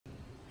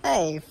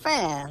Hey,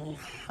 fan,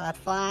 let's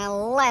find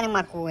Lightning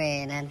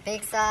McQueen and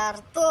Pixar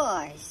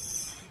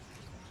toys.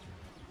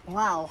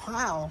 Wow,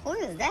 who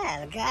is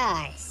that,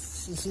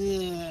 guys?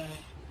 Yeah.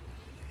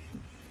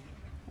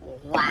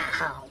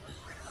 Wow,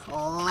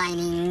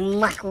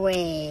 Lightning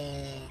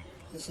McQueen.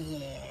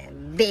 Yeah,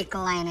 big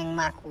Lightning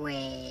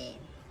McQueen.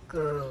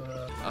 Cool.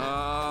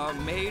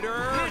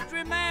 Mater? Just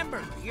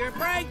remember, your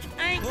brakes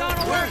ain't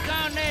gonna work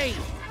on these.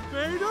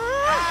 Mater?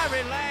 Ah,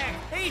 relax.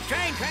 These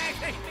train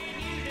tracks ain't been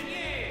used in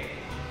years.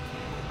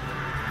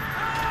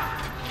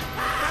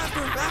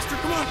 Faster,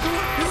 come on,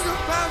 let's go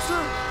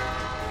faster.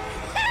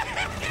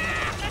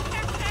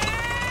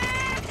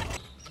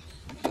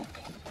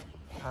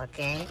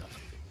 Okay,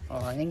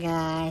 follow me,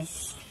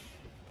 guys.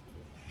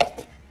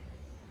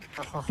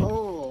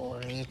 Oh,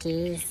 it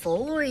is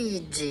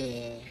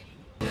Luigi.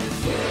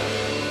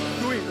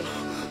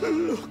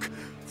 Look,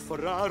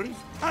 Ferraris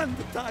and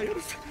the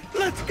tires.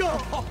 Let's go.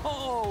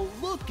 Oh,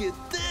 look at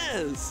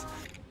this.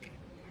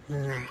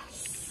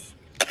 Nice.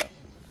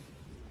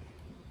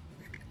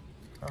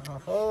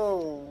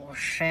 Oh,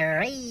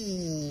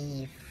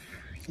 Sheriff.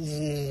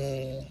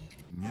 Yeah.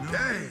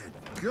 Dad,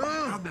 go!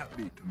 How'd that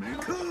be,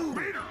 Tomato? Cool!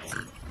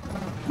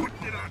 What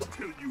did I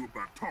tell you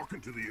about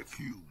talking to the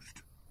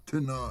accused?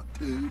 To not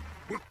to?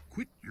 Well,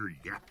 quit your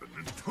yapping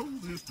and tow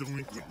this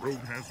delinquent road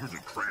hazard to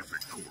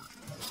traffic court.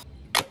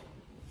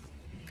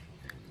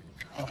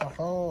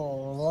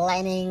 Oh,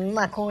 Lightning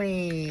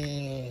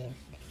McQueen.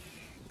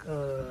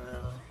 Cool.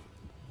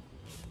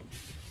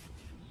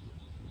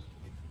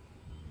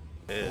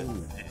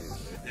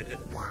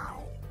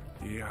 Wow.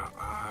 Yeah,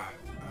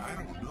 I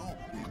don't know.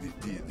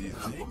 Do you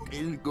think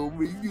it's gonna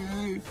be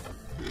good?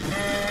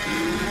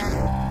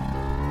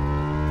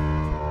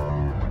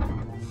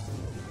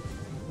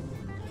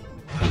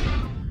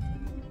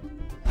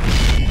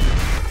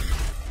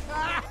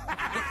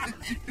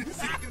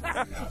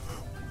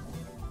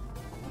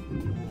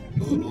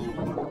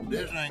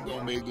 This ain't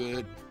gonna be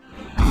good.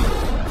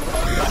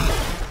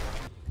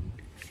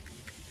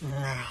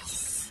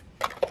 Nice.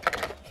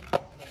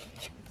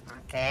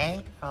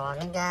 Okay, follow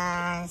me,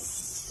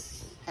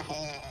 guys.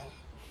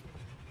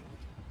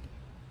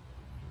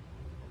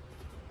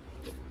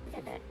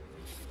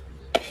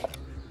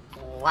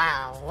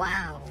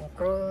 Wow,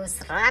 Cruz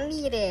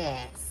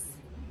Ramirez.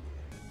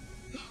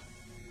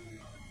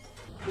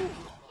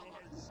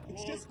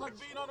 It's just like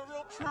being on a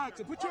real track,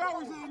 so put your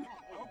hours in.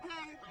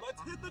 Okay,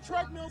 let's hit the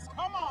treadmills.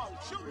 Come on,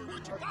 show me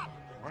what you got.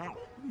 Wow,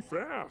 pretty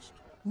fast.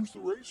 Who's the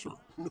racer?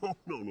 No.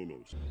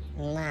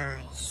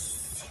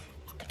 Nice.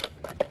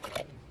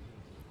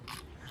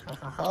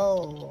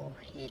 Oh,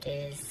 it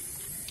is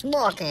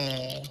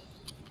Smokey.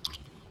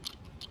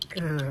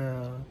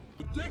 Good.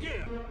 Dig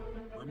in.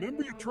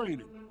 Remember your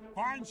training.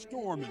 Find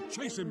Storm and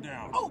chase him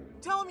down. Oh,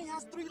 tell him he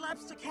has 3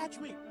 laps to catch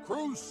me.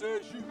 Cruz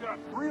says you got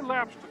 3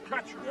 laps to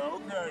catch her. Yeah,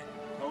 okay.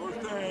 Oh,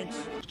 thanks.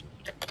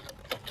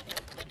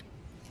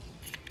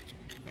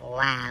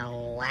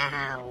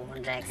 Wow,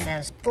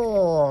 Jackson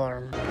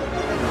Storm.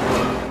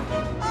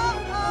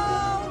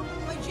 Uh-oh!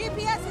 My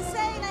GPS is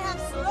saying I have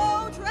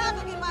slow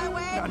traffic in my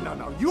way.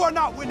 No, you are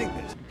not winning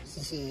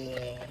this.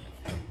 Yeah.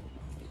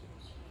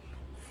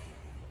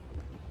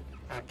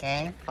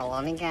 Okay,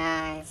 follow me,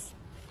 guys.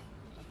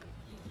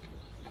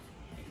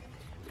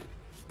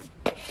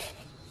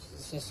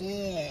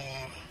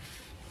 Yeah.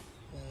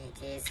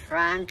 It is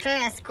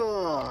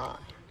Francesco.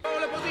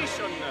 Pole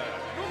position,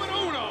 numero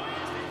 1,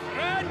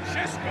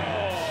 Francesco.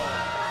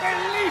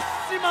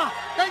 Bellissima!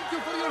 Thank you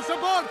for your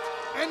support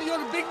and your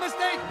big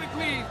mistake,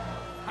 McQueen.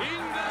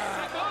 In the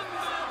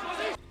seconda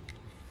position.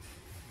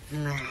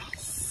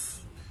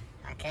 Nice.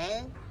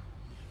 Okay,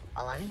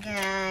 follow me,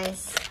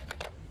 guys.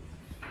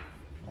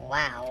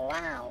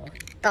 Wow.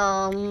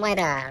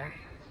 Tomato.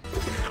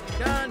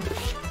 Done.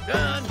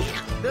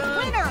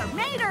 Winner,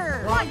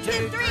 Mater! 1,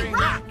 2, 3,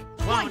 rock!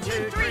 1,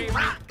 2, 3,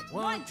 rock!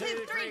 1,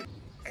 2, 3.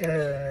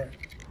 Good.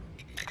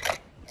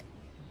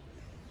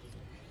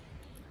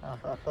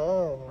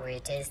 Oh,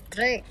 it is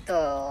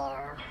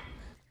Tractor.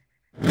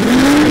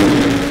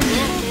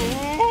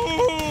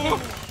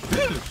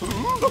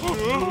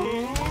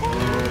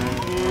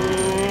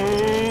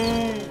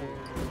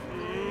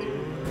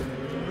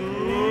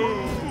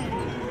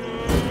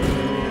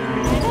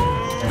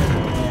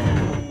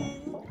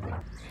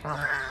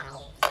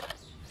 Wow.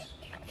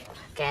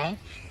 Okay,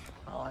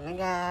 follow me,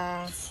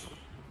 guys.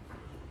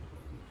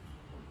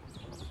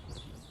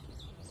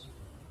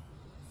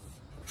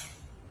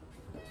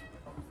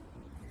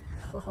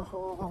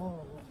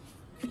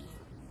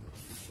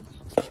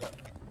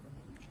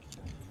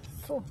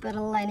 Super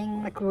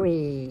Lightning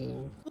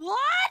McQueen.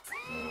 What?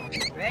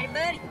 Ready,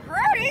 buddy?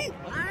 Ready?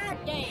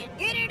 Alright, then,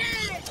 get it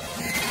done!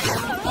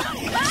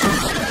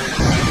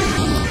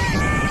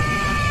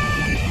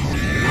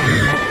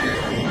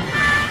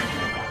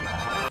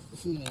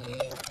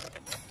 Yeah.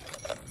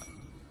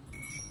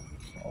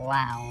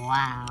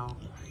 Wow.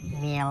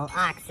 Neil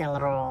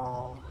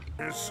Axelrod.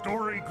 His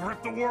story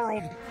gripped the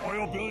world.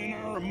 Oil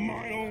billionaire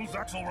Miles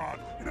Axelrod,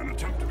 in an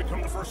attempt to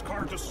become the first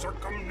car to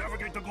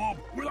circumnavigate the globe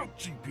without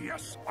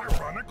GPS,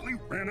 ironically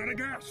ran out of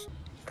gas.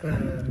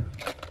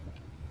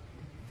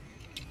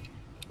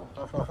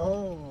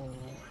 Oh,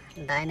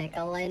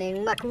 Dynamical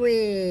Lightning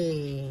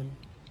McQueen.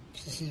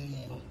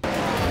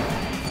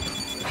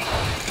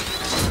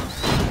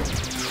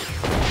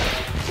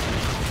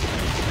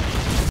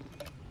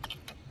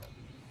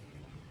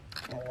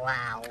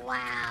 Wow,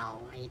 wow,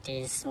 it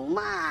is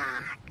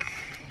Mark.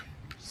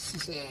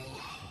 Yeah.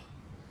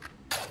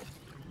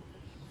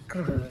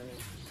 Good.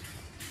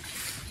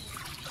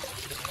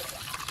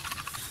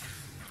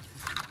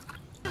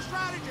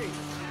 Strategy!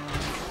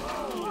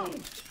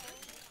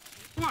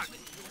 What?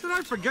 Did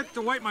I forget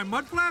to wipe my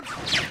mud flaps?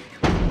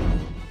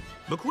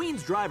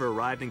 McQueen's driver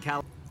arrived in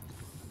Cal.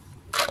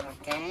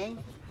 Okay.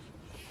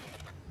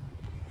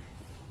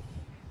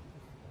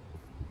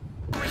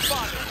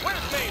 Respond!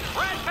 Where's me?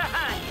 Right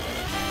behind!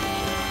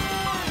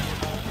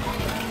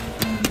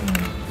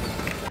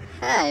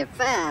 Hey,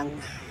 fam.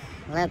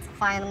 Let's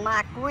find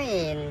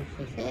McQueen.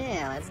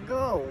 Yeah, let's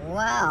go.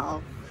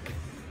 Wow.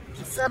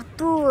 Pixar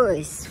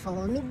toys.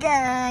 Follow me,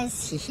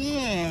 guys.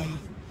 Yeah.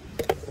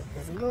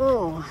 Let's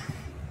go.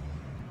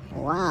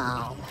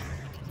 Wow.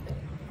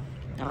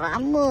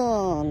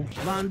 Ramon.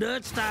 Von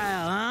Dutch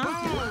style, huh?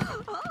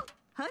 Oh,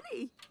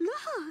 honey,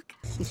 look.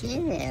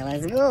 Yeah,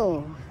 let's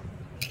go.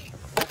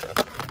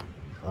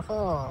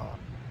 Oh,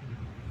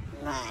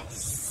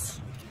 nice.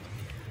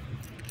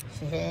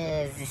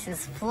 Yes, this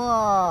is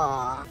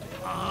floor.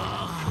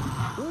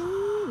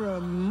 Ooh,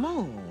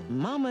 Ramon.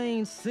 Mama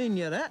ain't seen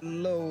you that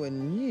low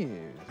in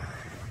years.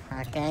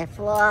 Okay,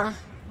 floor.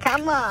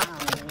 Come on.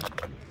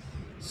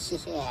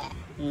 Yeah,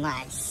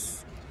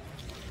 nice.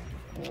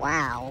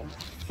 Wow.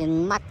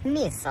 In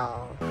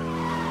McMissile.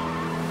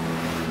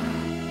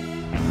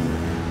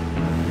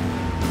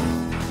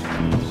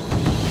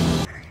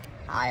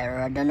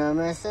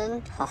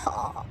 Aerodynamism.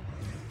 Oh,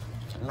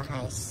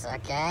 nice.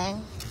 Okay.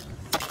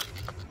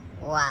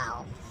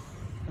 Wow.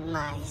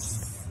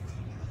 Nice.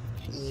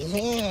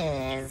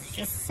 Yes,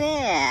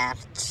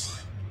 research.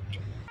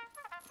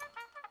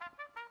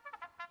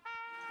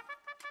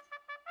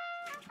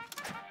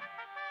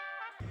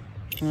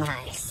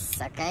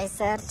 Nice. Okay,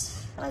 search.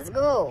 Let's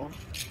go.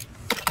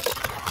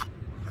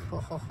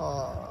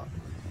 Oh,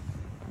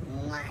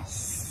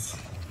 nice.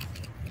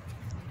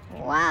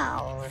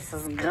 Wow, this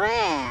is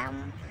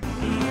Graham.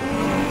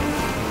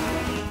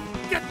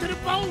 Get to the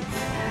boat!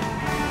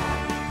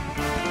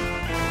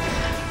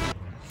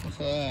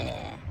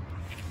 Yeah.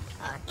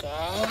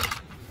 Okay.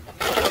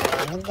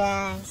 Follow me,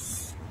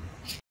 guys.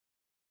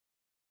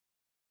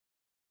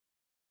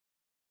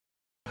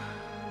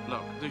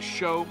 Look, the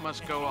show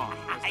must go on.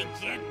 I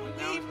can't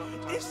believe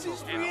this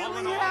is And all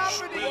in really all,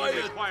 happening!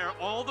 we require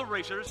all the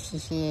racers.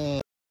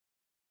 Yeah.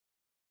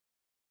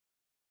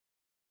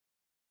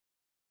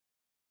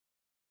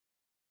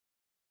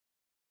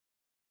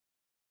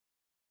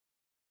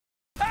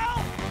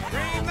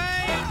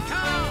 Remain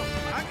calm!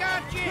 I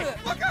got you!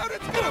 Look out,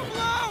 it's gonna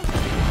blow!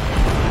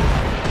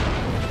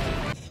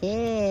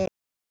 Yeah.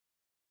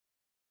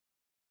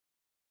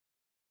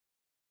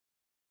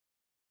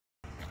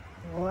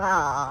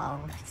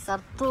 Wow,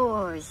 Pixar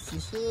toys.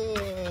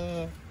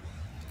 Yeah.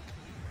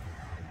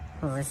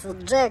 This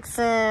is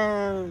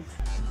Jackson.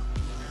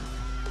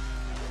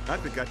 I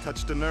think I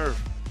touched a nerve.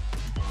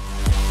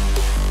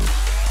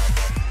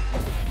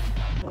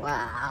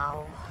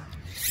 Wow.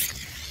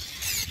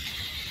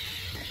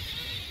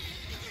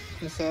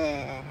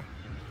 Yeah.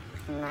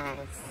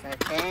 Nice,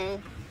 okay.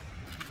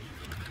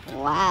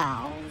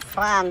 Wow,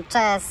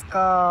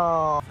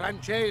 Francesco.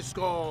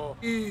 Francesco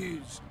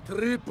is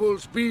triple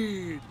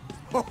speed.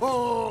 Ho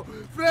ho!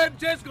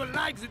 Francesco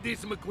likes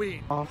this,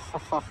 McQueen. Oh, ho,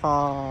 ho,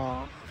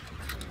 ho.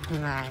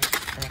 Nice,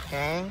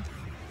 okay.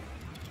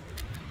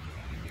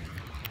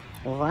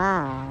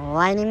 Wow,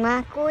 Lightning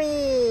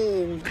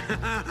McQueen.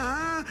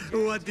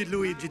 What did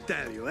Luigi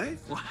tell you, eh?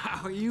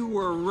 Wow, you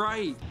were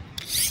right.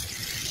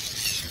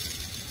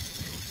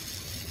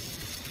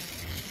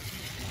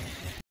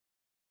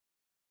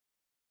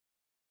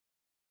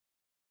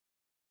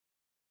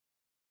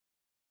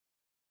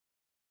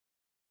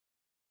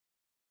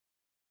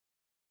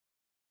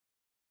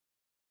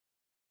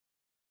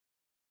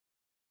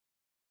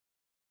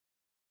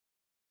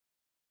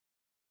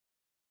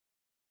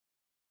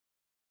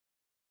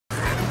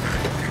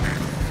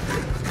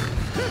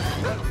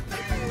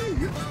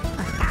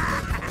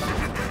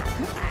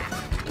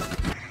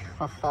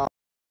 Ho, ho.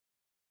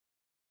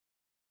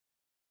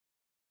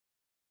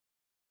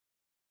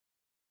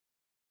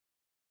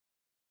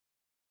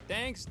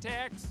 Thanks,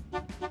 Tex.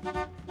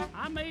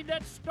 I made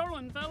that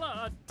stolen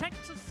fella a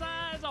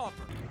Texas-size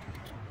offer.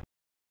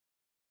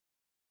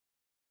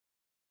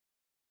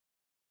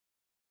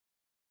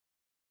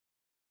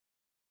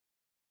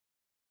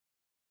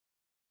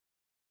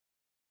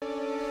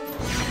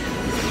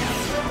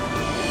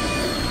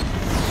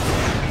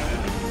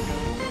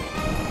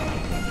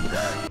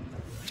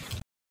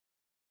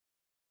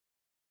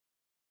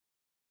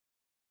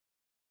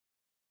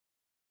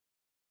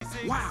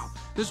 Wow,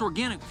 this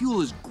organic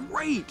fuel is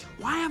great.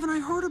 Why haven't I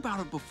heard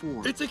about it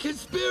before? It's a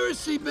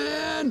conspiracy,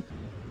 man!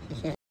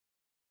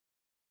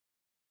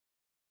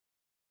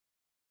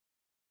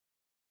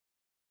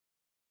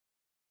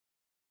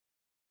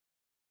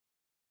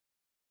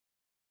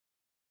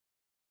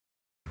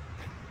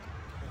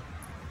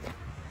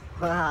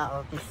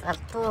 Wow, Pixar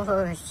tuh.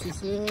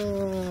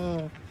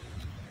 Hehehe.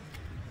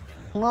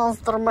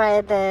 Monster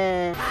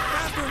baby.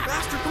 Faster,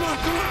 faster, come on,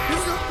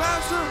 Pixar,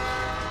 faster!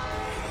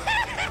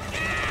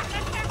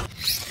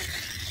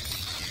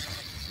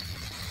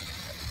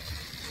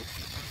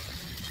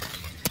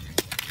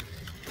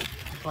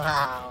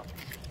 Wow.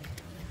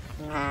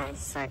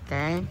 Nice,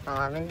 okay.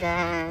 Follow me,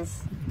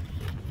 guys.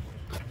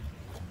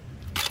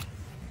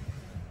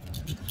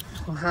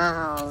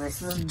 Wow,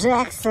 this is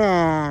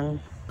Jackson.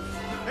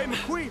 Hey,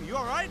 McQueen, you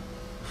all right?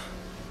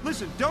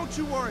 Listen, don't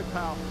you worry,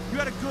 pal. You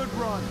had a good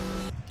run.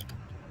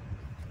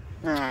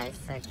 Nice,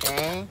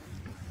 okay.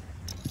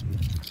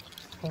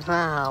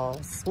 Wow,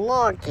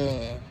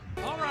 Smokey.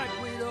 All right,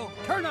 Guido,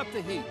 turn up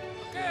the heat.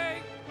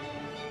 Okay.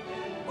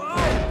 Whoa!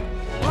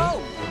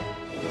 Whoa!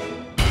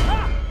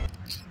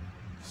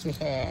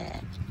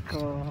 Yeah,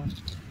 cool.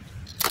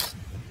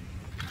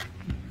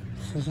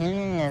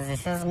 Yeah,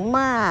 this is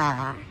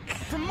Mark.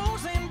 From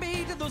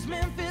Mozambique to those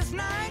Memphis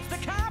nights, the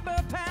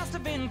Khyber Pass to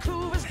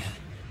Vancouver's.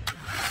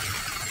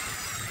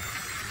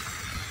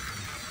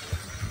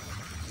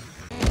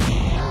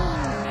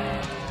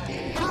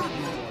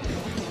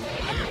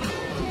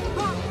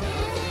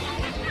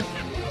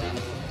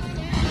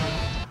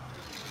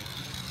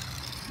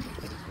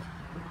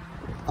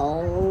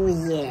 Oh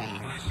yeah.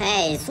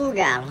 Hey,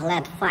 Sugar,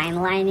 let's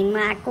find Lightning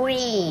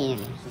McQueen.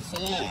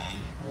 Yeah.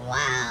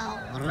 Wow,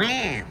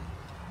 red.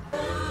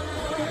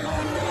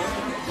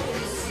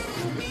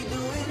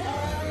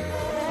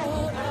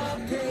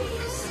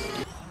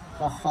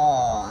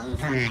 Oh,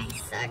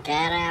 nice.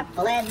 Okay, rap,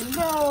 let's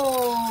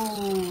go.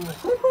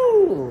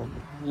 Woohoo.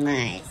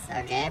 Nice.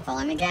 Okay,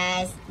 follow me,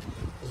 guys.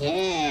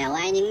 Yeah,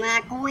 Lightning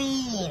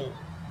McQueen.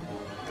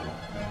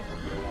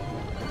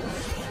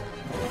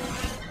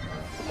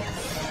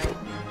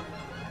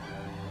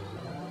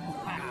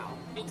 Wow,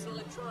 it's an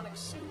electronic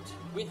suit.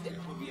 With it,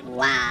 we'll be able to...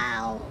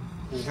 Wow,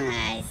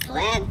 nice.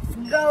 Let's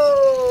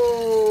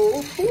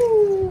go.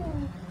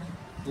 Woohoo.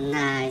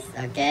 Nice.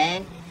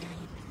 Okay.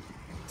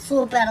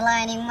 Super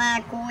Lightning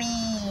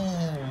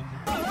McQueen.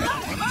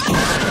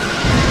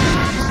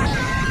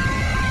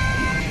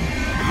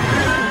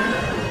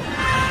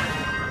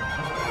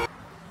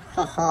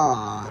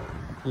 Haha,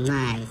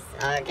 nice.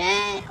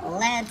 Okay,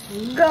 let's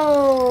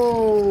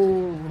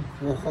go.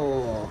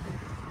 Whoa.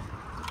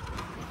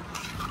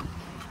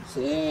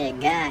 Yeah,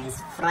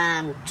 guys,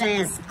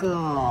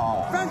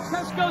 Francesco.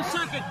 Francesco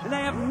second, and I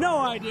have no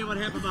idea what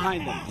happened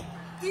behind them.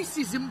 This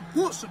is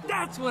impossible.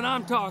 That's what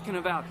I'm talking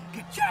about.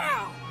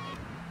 Ka-chow!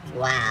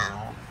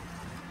 Wow.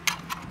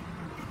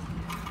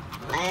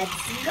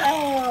 Let's go.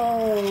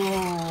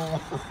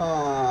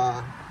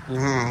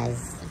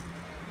 Nice.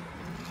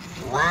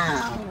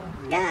 Wow,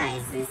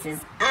 guys, this is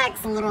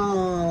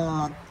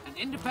Axelrod. An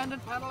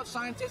independent panel of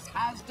scientists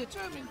has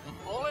determined that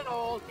all in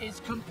all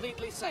is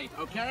completely safe,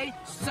 okay?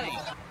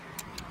 Safe.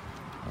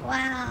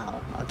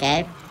 Wow.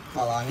 Okay,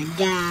 follow me,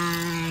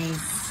 guys.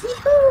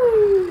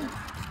 Yee-hoo.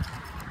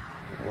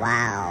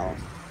 Wow.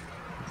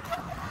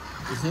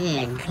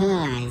 Yeah,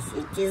 guys,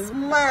 it is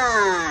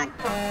Mark.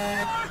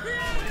 That's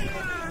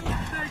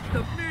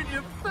the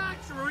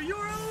manufacturer.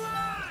 You're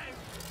alive,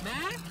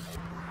 Mac.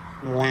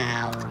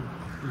 Wow.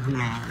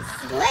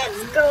 Nice.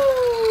 Let's go.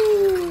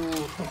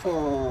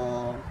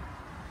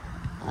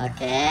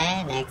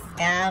 Okay, next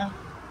car.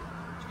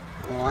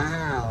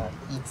 Wow,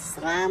 it's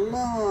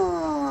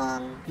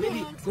Ramon.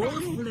 Maybe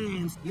golf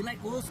plans. You like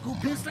old school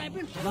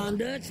pinstriping? Von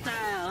Dutch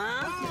style,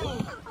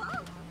 huh?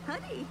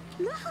 Honey,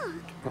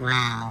 look.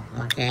 Wow,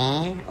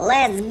 okay.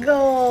 Let's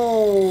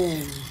go.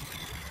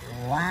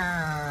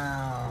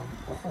 Wow.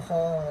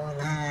 Oh,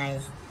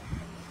 nice.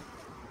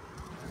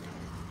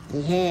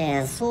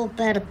 Yeah,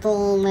 super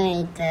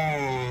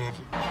toolmaker.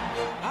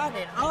 I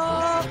did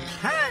all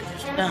kinds of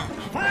stuff.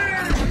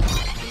 Fire!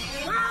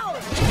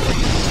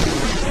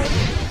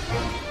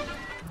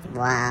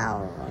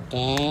 Wow,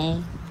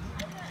 okay.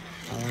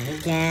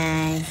 Alright,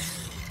 guys.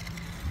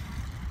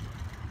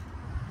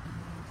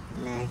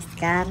 Next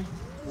car.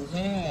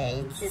 Yeah,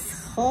 it is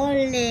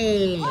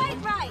Holly.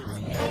 Quite right.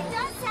 It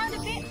does sound a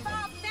bit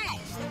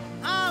far-fetched.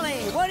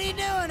 Ollie, what are you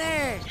doing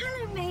here?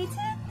 Hello,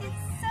 Mater.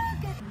 It's so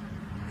good.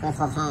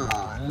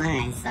 Oh,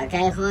 nice.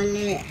 Okay,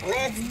 Holly,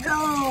 let's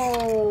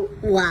go.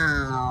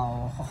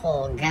 Wow.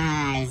 Oh,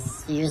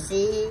 guys, you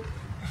see?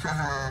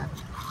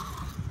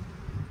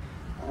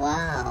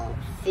 Wow,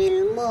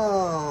 feel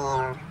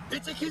more.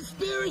 It's a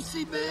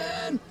conspiracy,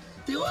 man.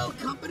 The oil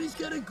company's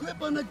got a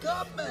grip on the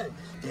government.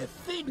 They're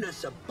feeding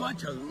us a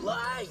bunch of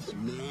lies,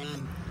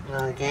 man.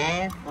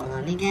 Okay,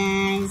 follow me,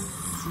 guys.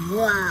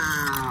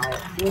 Wow.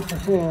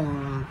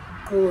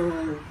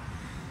 Cool.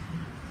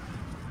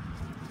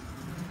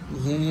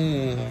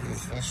 Yeah,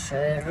 this is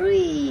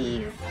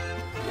Sheriff.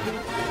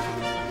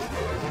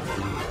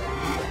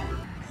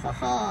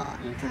 Haha,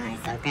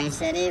 nice. Okay,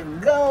 Sheriff,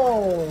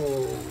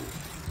 go.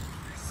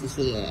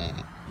 Yeah.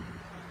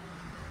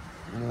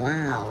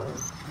 Wow.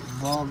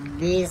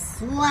 Bobby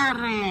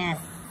Suarez.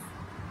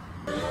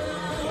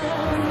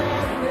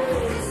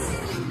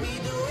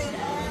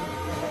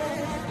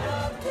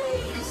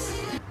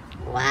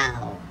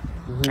 Wow.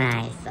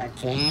 Nice,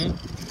 okay.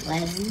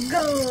 Let's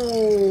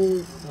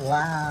go!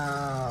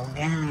 Wow,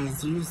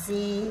 guys, you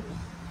see?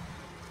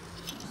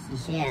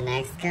 Yeah,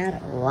 next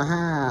card.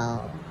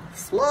 Wow.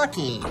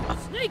 Smokey!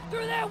 Sneak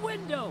through that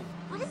window!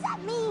 What does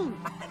that mean?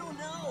 I don't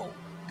know.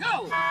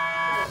 Go!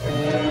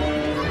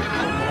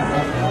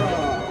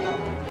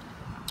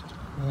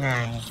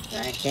 Nice,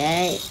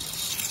 okay.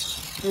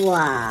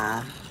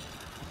 Wow.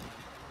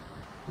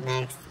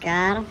 Next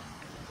card.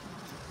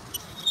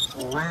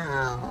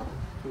 Wow.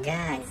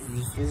 Guys,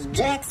 this is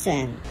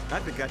Jackson. I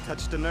think I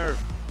touched a nerve.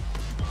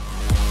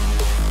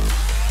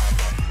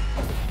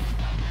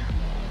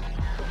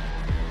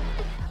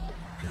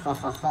 Ho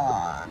ho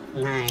ho.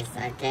 Nice,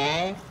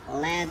 okay.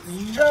 Let's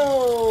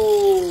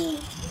go.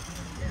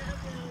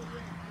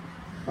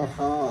 Ho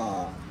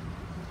ho.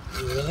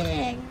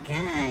 Yeah,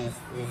 guys,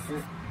 this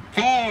is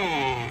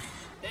Tex.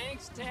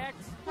 Thanks, Tex.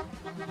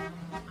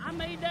 I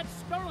made that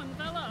stolen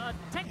fella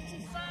a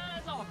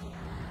Texas-size offer.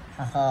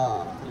 Ho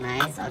ho.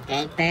 Nice,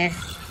 okay, Tex.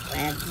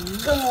 Let's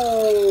go.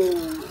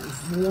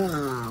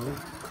 Wow,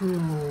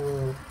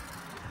 cool.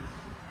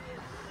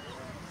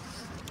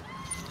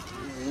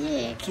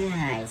 Yeah,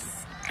 guys.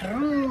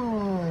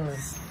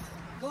 Cruise.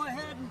 Go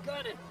ahead and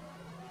cut it.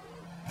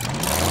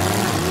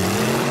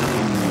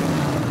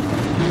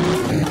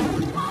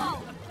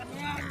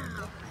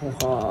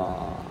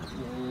 Oh,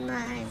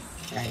 nice.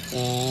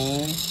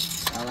 Okay.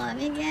 Follow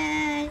me,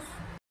 guys.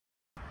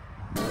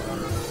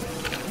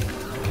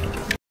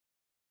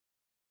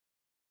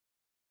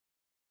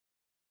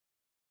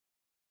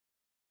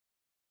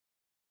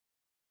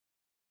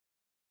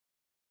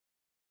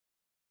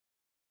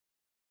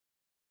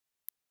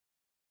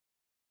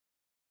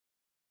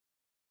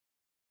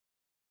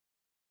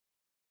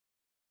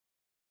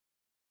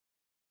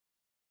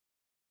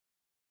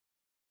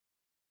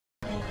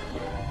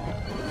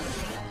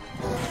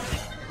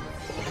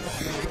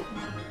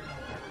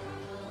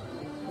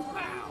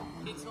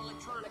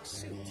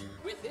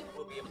 With it,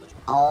 we'll be able to...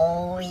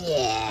 Oh,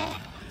 yeah.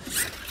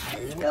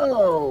 Let's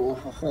go.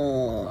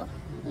 Oh,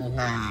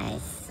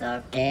 nice.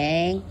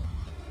 Okay.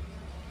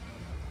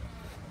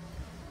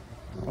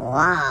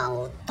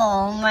 Wow,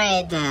 Tomb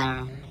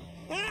Raider.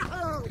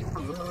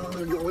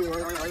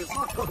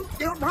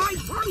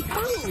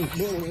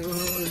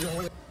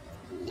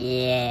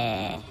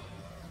 Yeah.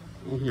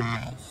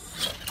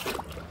 Nice.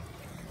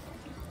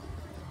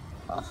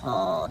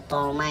 Oh,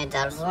 Tomb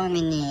Raider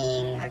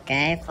swimming.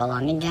 Okay, follow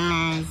me,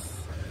 guys.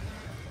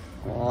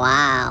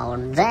 Wow,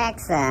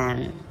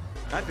 Jackson.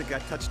 I think I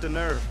touched a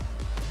nerve.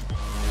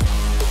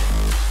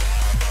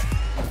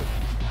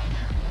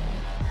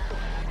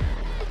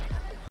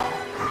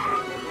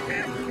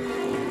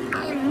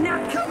 I'm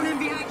not coming in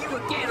behind you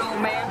again,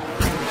 old man.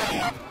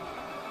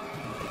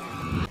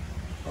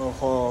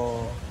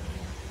 Oh,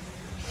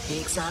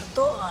 Pixar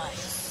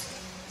toys.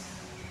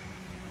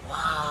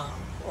 Wow,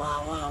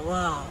 wow, wow,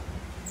 wow.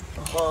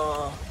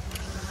 Oh,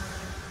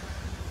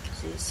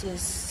 this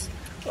is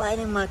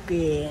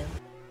McQueen.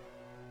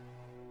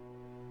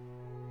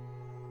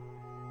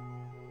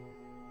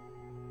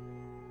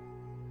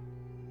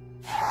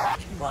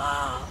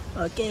 Wow,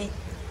 okay.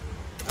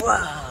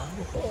 Wow,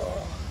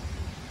 oh.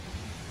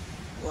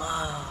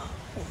 Wow,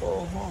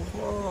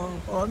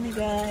 oh me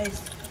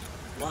guys.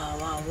 Wow,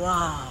 wow,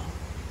 wow.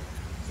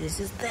 This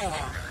is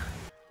there.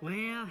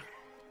 Well,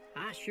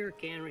 I sure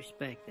can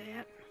respect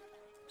that.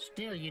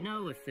 Still, you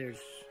know, if there's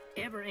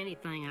ever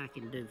anything I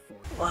can do for you.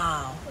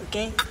 Wow,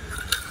 okay.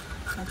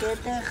 Okay,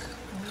 there.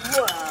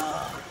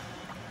 Wow.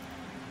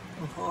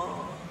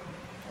 Oh,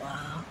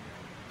 wow.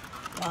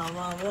 Wow,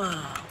 wow,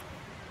 wow.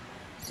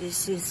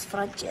 This is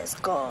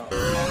Francesco.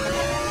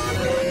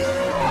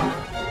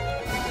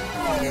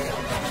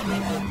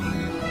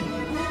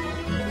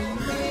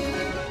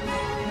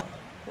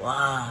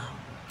 Wow.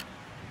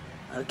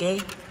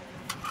 Okay.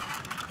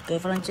 Okay,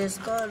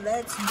 Francesco,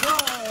 let's go.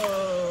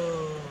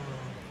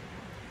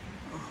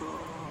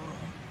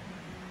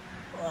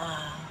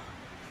 Wow.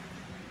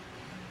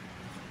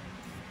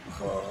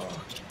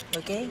 Oh,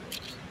 okay.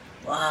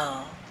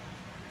 Wow.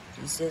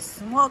 This is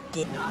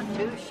smoking. Not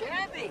too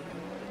shabby.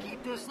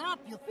 Keep this up,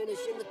 you'll finish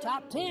in the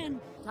top 10.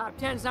 Top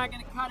 10's not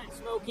gonna cut it,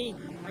 Smokey.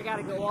 I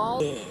gotta go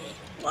all. Yeah.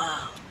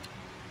 Wow.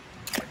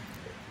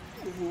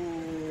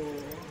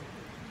 Ooh.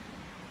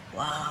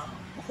 Wow.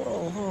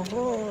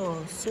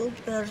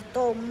 Super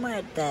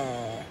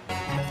tomato.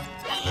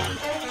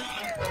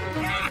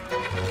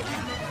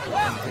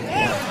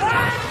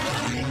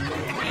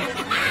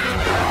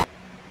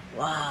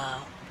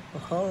 Wow.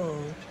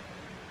 Oh.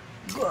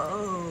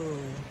 Whoa.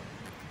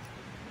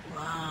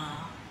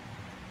 Wow.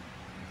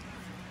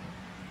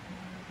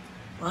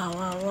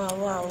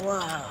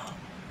 Wow.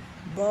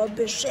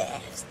 Bobby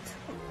Shaft.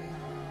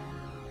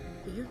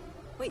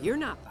 Wait, you're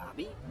not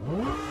Bobby.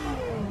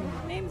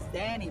 My name's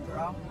Danny,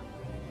 bro.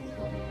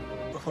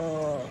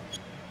 Oh.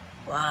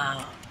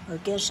 Wow.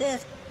 Okay,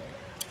 Chef.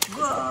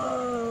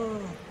 Whoa.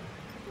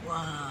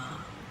 Wow.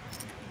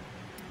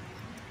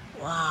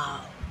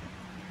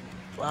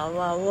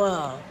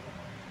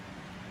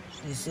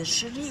 This is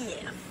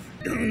Sheriff.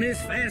 Doing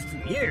this fast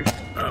and here.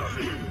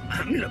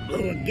 I'm gonna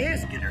blow a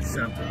gasket or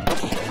something.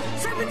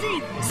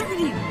 Serpentine!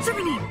 Serpentine!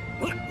 Serpentine!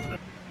 What?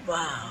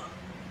 Wow.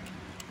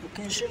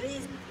 Okay,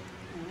 Sheriff.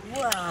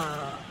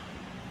 Wow.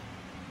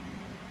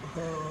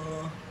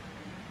 Oh.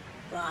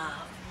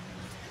 Wow.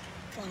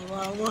 Wow,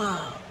 wow,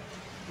 wow.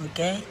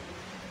 Okay.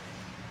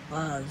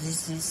 Wow,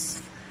 this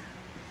is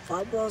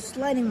football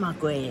sliding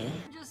McQueen.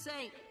 Just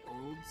say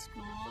old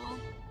school.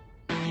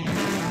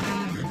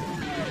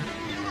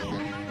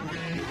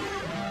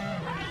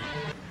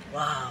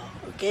 Wow,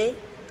 okay.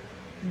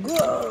 Go.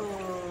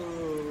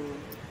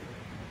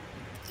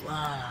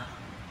 Wow.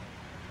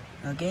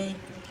 Okay.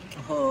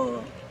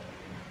 Oh.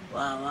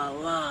 Wow, wow,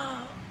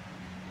 wow.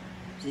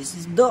 This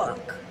is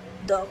Doc.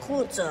 Doc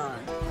Hudson.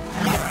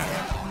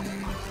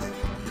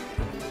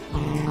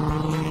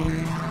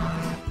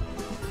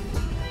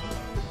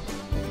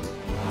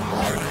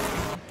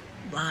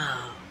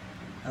 Wow.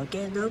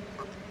 Okay, Doc.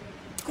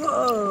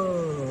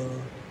 Go.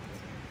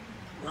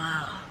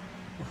 Wow.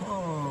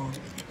 Oh.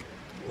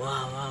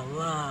 Wow, wow,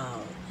 wow.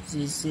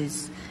 This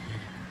is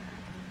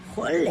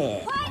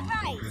Holly. Quite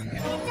right.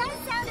 It does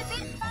sound a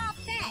bit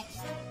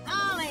far-fetched.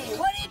 Ollie,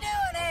 what are you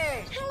doing here?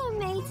 Hello,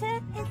 Mater.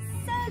 It's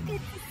so good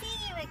to see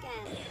you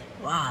again.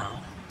 Wow.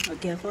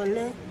 Okay,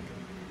 Holly.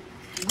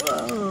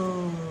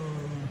 Whoa.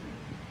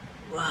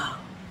 Wow.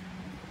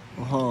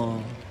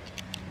 Oh.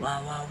 Wow,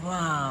 wow,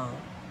 wow.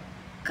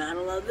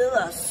 Carla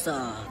Velosa.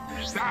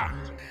 Stop!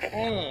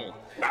 Oh.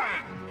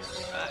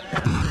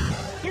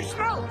 You're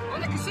slow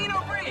on the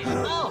casino bridge.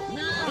 Oh,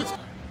 no.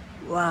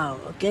 Wow,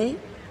 okay.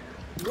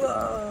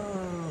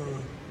 Whoa.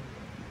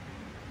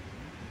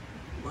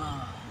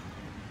 Wow.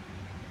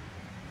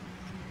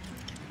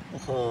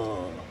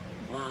 Oh.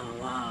 Wow,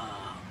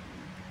 wow.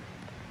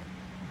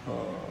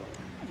 Oh.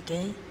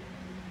 Okay.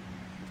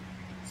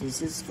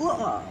 This is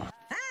floor.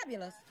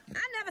 Fabulous.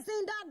 I've never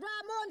seen Doc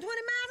drive more than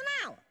 20 miles an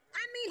hour.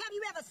 I mean, have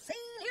you ever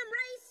seen him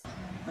race?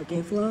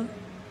 Okay, floor.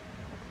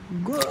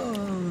 Go.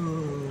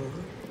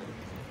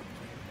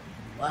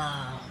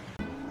 Wow.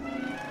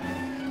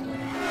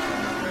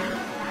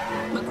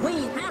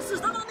 McQueen passes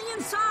them on the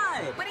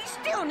inside, but he's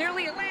still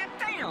nearly a lap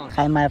down.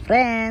 Hi, my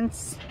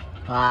friends.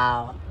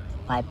 Wow.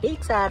 My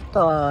Pixar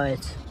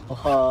toys.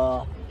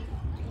 Oh.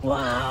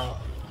 Wow.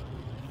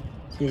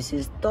 This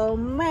is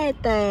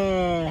tomato.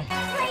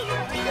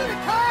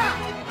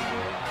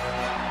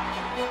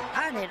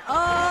 And it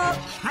all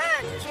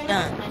hands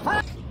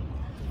done.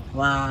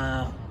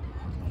 Wow.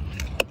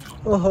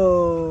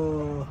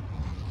 Oh.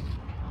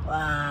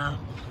 Wow.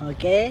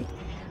 Okay.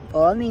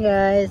 Follow me,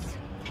 guys.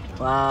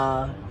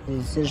 Wow.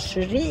 This is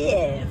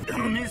Sheriff.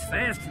 Doing this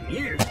fast and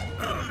here.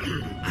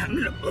 I'm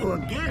gonna blow a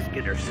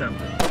gasket or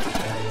something.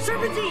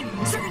 Serpentine!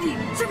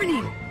 Serpentine!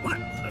 Serpentine! What?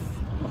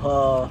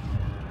 Oh.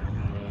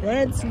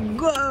 Let's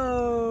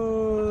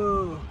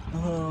go.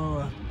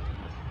 Oh.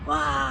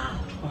 Wow.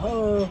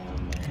 Oh.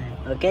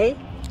 Okay.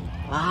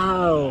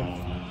 Wow.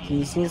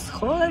 This is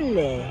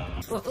Holly.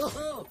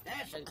 Oh,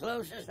 that's the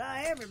closest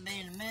I ever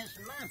been to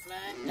missing my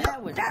flight.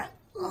 That was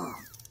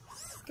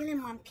Still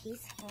in one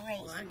piece. Great.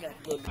 I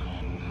got good.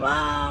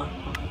 Wow.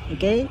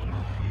 Okay.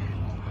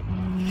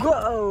 Go.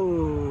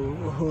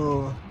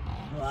 Oh.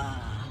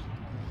 Wow.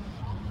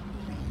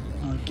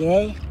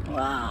 Okay.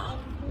 Wow.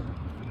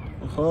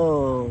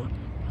 Oh.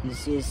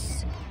 This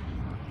is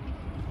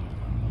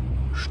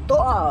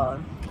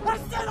storm. I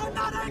said I'm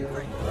not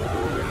angry.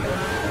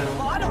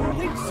 Oh, I don't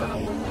think so.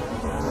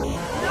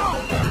 No.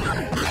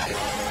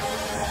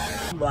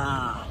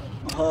 Wow.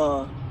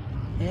 Oh.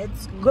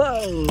 Let's go.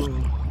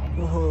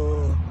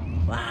 Oh.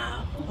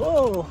 Wow.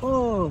 Oh.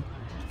 Oh.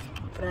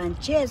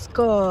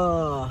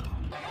 Francesco.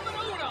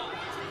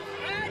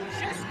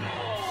 Francesco.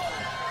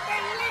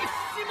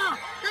 Bellissimo.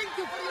 Thank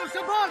you for your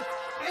support.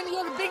 Any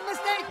other big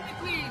mistake,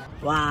 McQueen?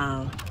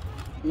 Wow.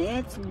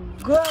 Let's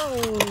go.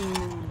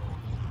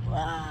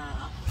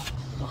 Wow.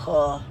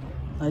 Oh.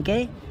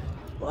 Okay.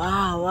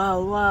 Wow.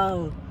 Wow.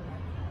 Wow.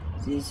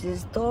 This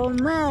is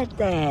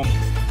tomato.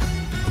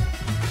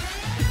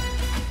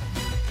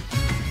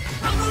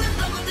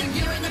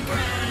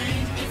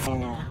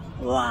 Yeah.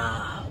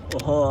 Wow.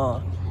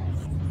 Oh.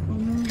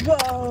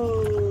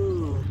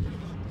 Go.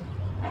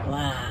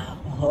 Wow.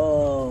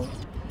 Oh.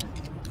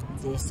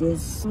 This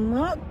is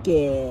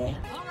smoky.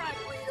 All right,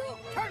 Guido.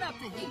 Turn up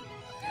the heat.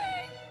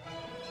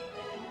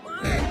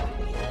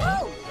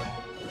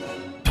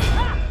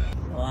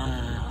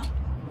 Wow.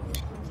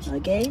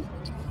 Okay.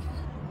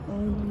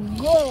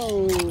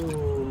 Go.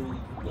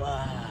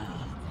 Wow.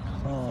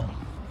 Oh.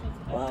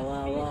 Wow,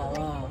 wow, wow,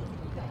 wow.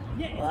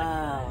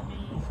 Wow.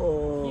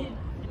 Oh.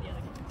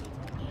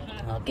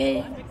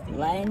 Okay.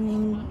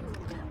 Lightning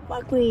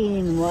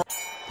McQueen. Wow.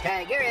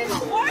 Okay, you're in.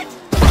 What?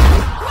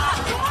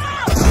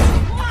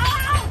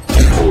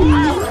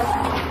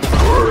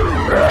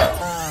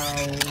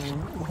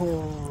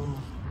 Oh.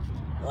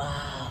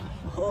 Wow.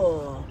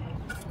 Oh.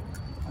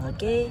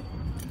 Okay.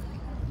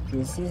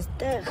 This is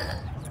Tech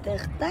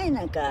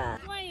Dynaka.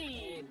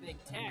 Hey, Big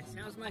Tex,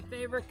 how's my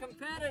favorite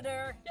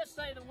competitor? Just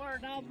say say the word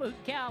and I'll boot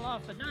Cal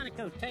off the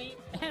Donico team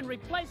and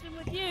replace him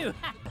with you.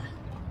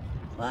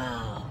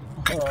 Wow.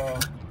 Oh.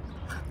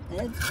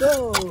 Let's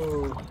go.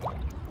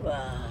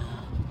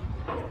 Wow.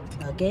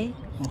 Okay.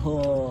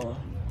 Oh.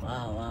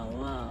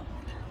 Wow.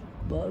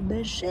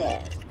 Bobby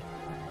shit.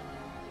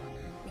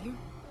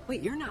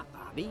 Wait, you're not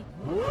Bobby.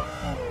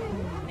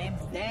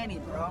 Name's Danny,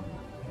 bro.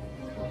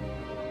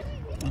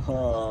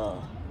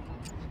 Oh.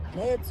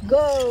 Let's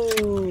go.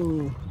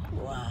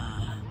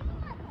 Wow.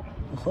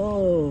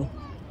 Oh.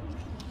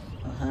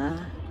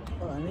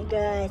 Follow me,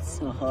 guys.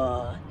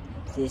 Oh.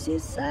 This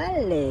is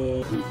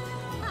Sally.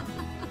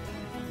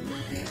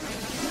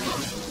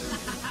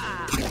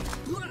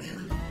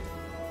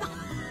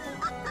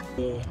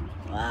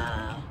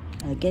 Wow.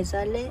 Okay,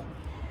 Sally.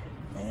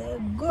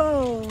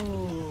 Go.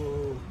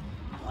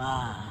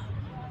 Wow.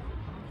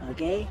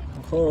 Okay.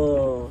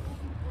 Oh.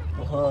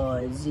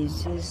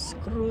 This is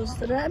Cruz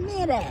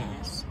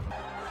Ramirez.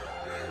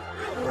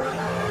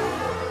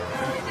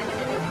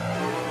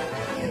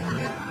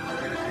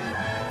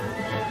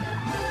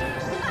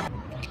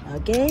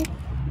 Okay.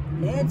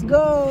 Let's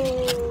go.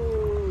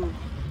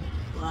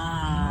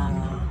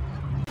 Wow.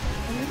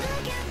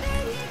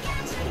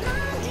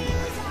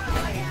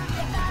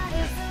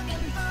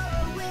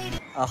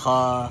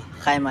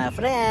 Hi my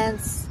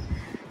friends.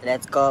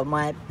 Let's go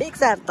my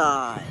Pixar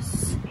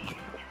toys.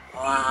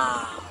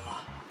 Wow.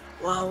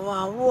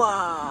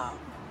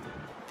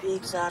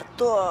 Pixar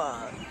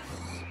toys.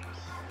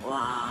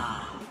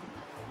 Wow.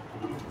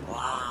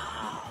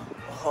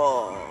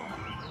 Oh.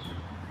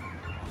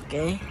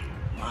 Okay.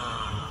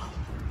 Wow.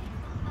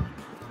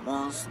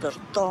 Monster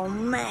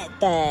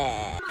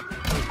tomato.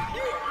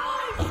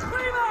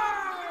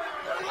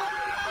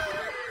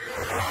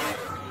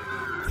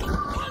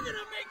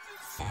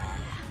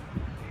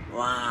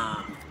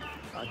 Wow.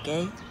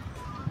 Okay.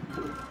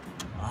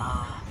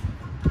 Wow.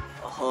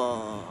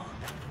 Oh.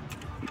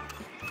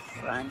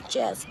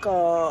 Francesco.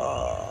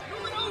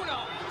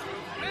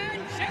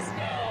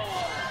 Francesco.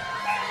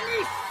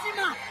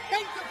 Bellissima.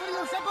 Thank you for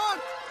your support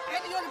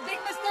and your big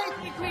mistake,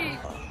 McQueen.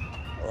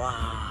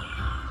 Wow.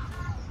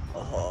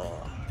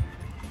 Oh.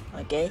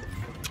 Okay.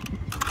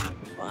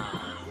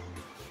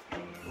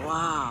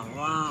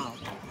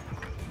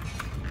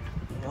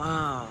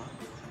 Wow.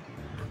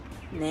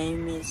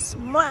 Name is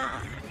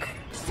Mark.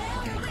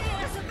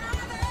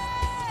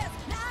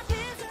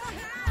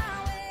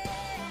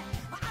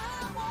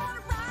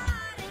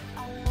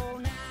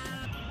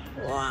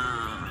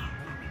 Wow.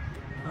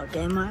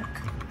 Okay, Mark.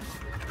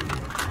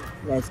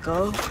 Let's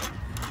go.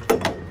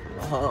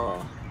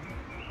 Oh.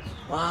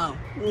 Wow.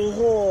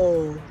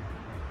 Oh.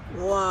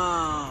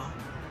 Wow.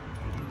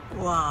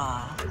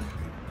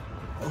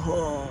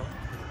 Oh.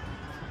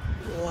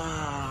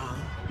 Wow.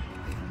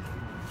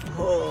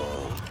 Oh.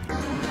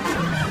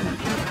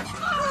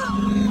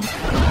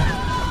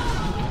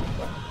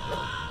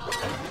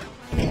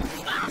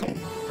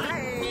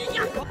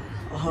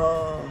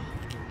 Oh.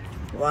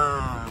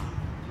 Wow.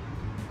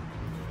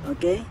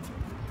 Okay.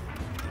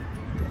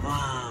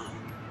 Wow.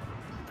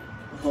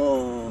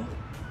 Oh.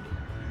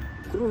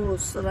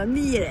 Cruz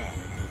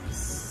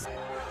Ramirez.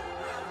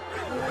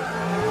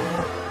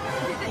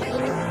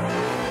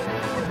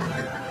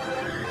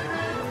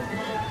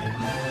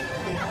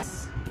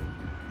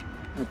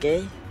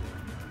 Okay.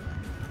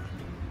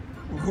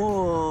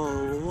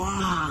 Oh,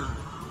 wow.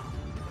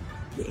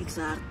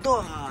 Pixar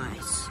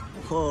toys.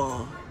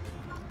 Oh.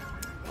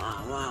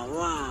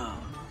 Wow.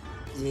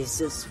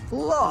 This is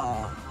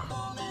floor.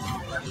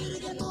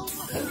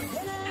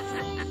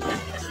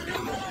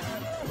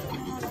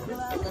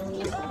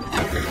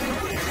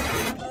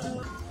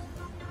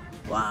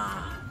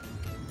 Wow.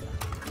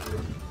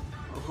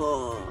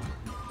 Oh.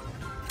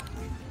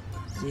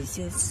 This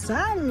is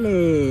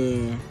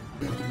Sally.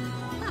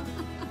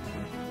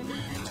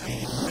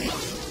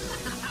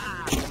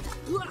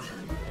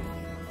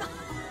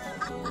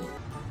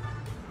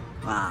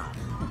 Wow.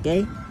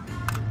 Okay.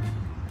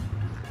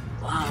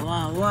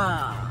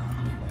 Wow.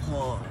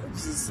 Oh,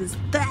 this is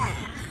Tex.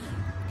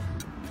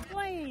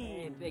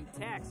 Hey, Big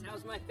Tex,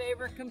 how's my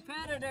favorite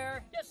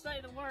competitor? Just say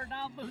the word and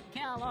I'll boot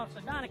Cal off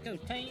the Donico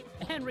team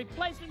and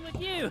replace him with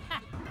you.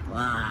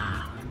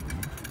 Wow.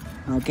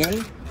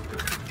 Okay.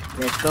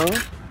 Let's go.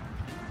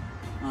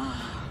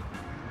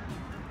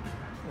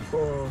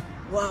 Oh.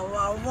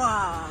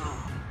 Wow.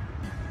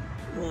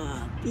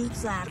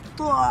 Pixar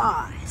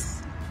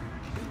toys.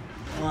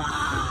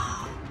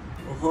 Wow.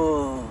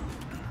 Oh.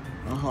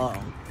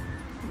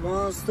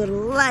 Monster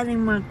Lightning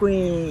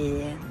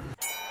McQueen.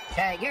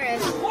 Okay, you're in.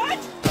 What?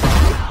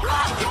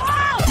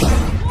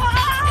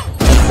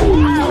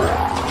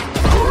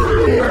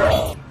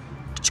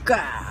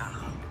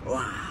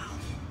 Wow.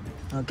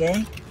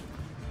 Okay.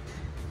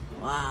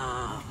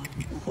 Wow.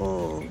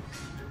 Oh.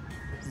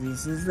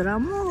 This is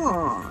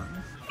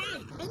Ramon.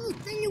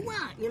 Anything you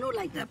want. You know,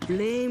 like the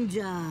flame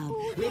job.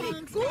 Maybe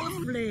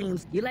gold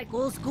flames. You like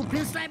old school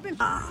pinstriping?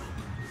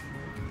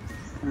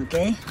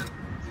 Okay.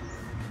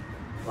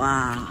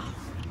 Wow.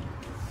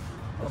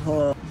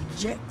 Oh.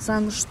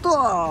 Jackson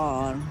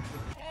Storm.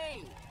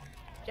 Hey,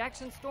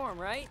 Jackson Storm,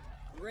 right?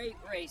 great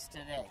race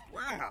today.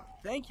 Wow,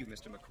 thank you,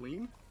 Mr.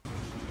 McQueen.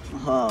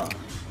 Oh.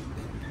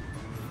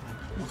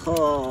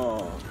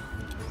 Oh.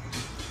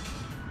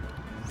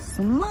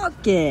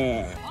 Smoke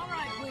it. All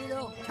right,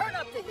 Guido, turn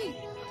up the heat.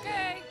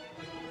 Okay.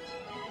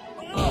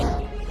 Oh.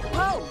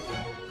 Whoa.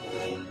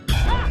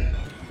 Ah.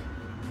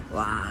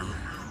 Wow.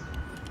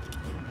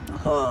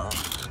 Oh.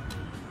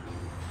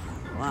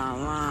 Wow,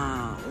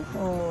 wow.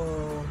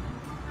 Oh.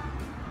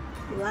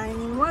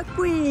 Lightning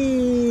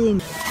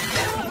McQueen.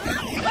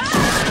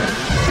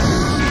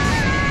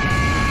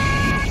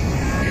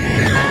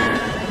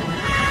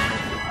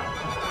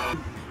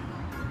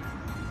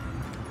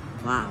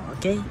 Wow,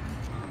 okay.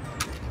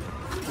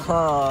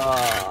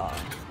 Oh.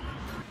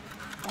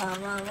 Wow,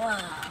 wow,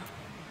 wow.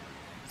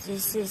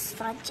 This is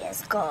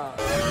Francesco.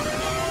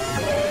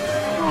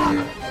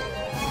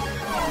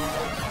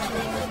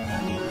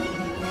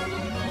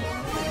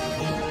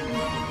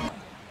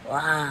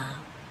 Wow.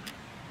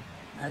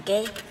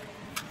 Okay.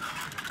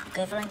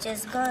 Okay,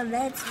 Francesco,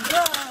 let's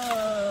go.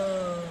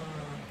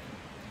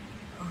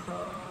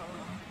 Oh.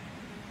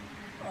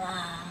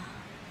 Wow.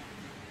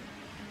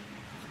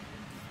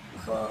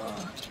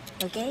 Oh.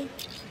 Okay.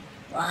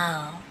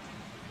 Wow.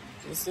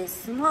 This is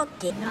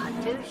smoky. Not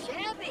too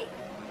shabby.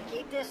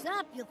 Keep this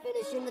up, you'll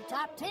finish in the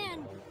top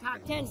 10. Top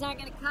 10's not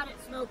gonna cut it,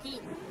 Smokey.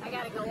 I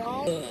gotta go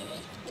home. Yeah.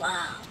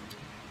 Wow.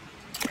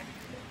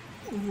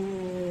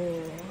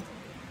 Ooh.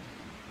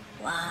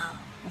 Wow.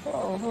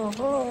 Ho, ho,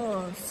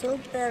 ho.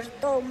 Super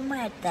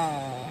tomato.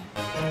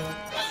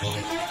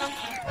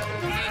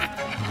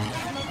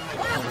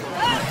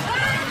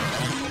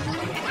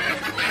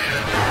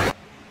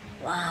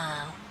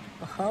 Wow.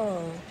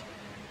 Oh.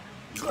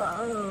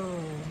 Whoa.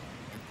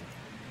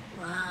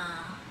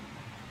 Wow.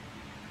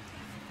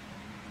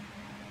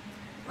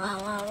 Wow,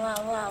 wow, wow,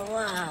 wow,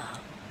 wow.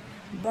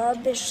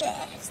 Bobby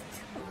chest.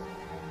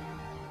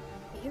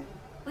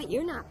 Wait,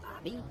 you're not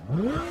Bobby.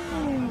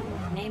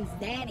 Name's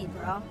Danny,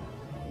 bro.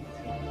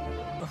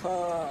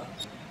 Oh.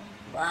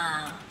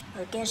 Wow.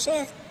 Okay,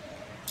 chef.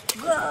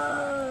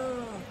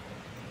 Go.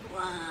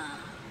 Wow.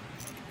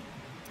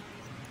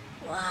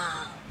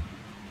 Wow.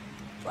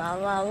 Wow,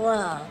 wow,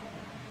 wow.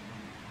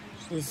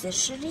 This is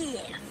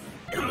sheriff.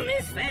 Going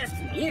this fast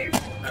in years.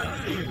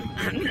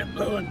 I'm gonna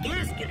blow a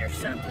gasket or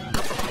something.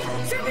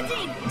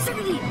 Serpentine!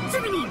 Serpentine!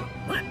 Serpentine!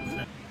 What?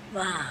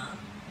 Wow.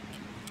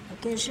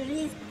 Okay,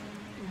 sheriff.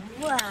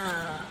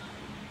 Wow.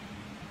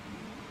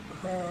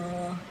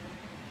 Oh.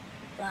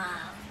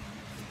 Wow.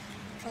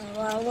 Wow,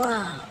 wow,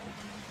 wow.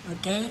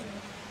 Okay.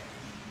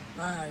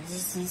 Wow,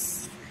 this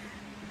is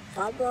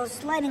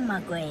fabulous Lightning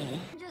McQueen.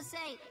 Just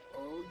say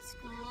old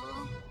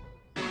school.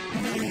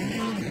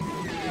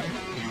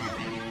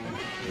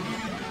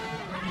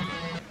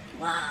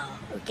 Wow,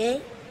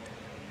 okay.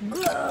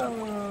 Go.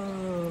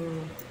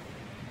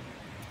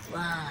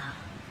 Wow.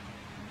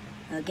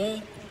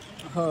 Okay.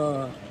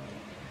 Oh.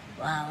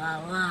 Wow, wow,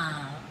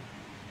 wow.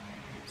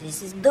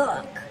 This is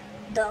Doc.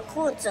 Doc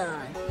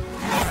Hudson.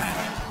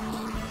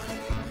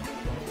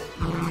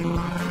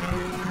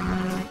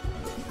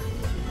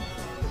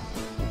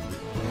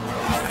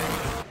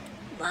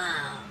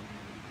 Wow.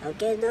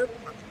 Okay, Doc.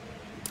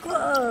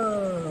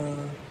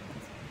 Go.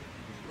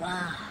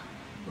 Wow.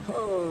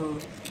 Oh.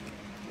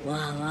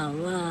 Wow, wow,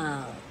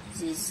 wow.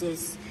 This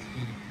is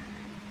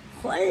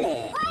Holly.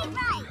 Right. It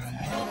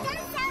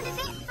does sound a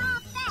bit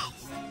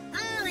far-fetched.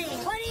 Ollie,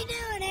 what are you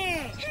doing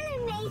here?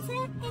 Hello,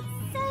 Mater. It's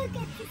so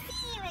good to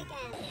see you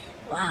again.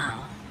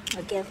 Wow.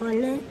 Okay,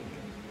 Holly.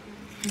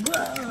 Go.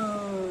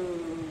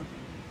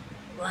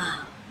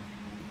 Wow.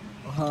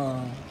 Oh.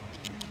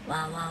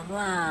 Wow, wow,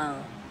 wow.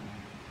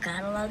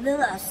 Carla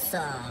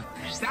Delosa.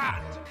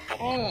 Stop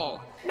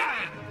all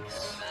bats.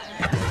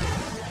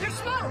 There's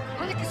smoke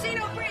on the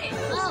casino bridge.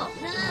 Oh,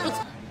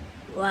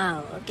 no.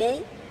 Wow,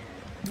 okay.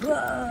 Go.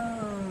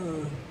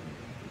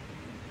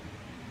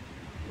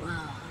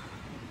 Wow.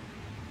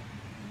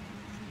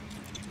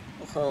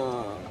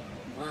 Oh.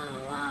 Wow,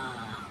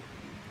 wow.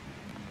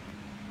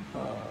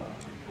 Oh.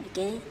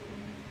 Okay.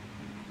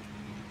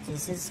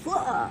 This is four.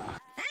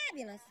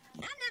 Fabulous.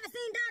 I've never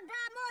seen Doc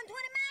drive more than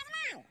 20 miles an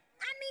hour.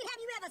 I mean, have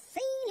you ever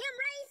seen him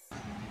race?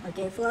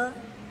 Okay, four.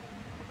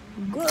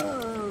 Go.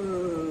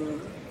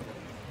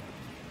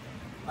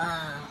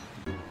 Wow.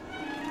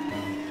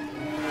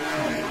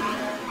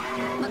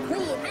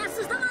 McQueen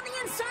passes them on the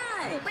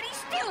inside, but he's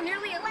still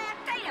nearly a lap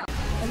down.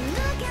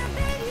 Look how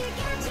big you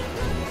got your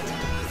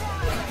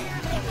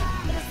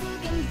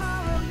looking for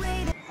a way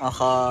to...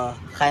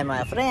 Hi,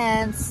 my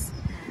friends.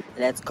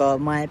 Let's go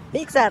my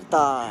Pixar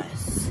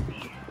toys.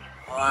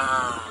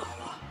 Wow.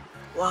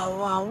 Wow,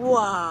 wow,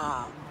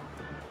 wow.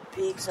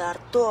 Pixar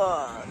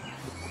toys.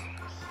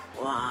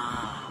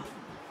 Wow.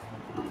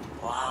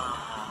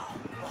 Wow.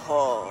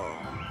 Oh.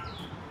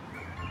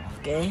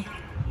 Okay.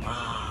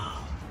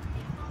 Wow.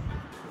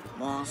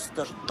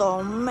 Monster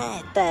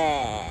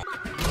Tomato.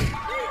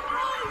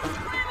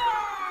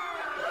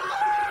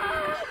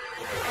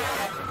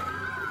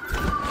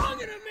 I'm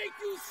gonna make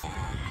you...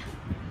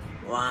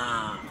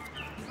 Wow.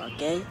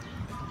 Okay.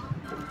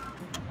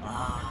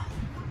 Wow.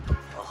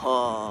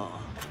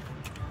 Oh.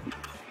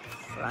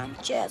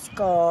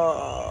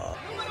 Francesco.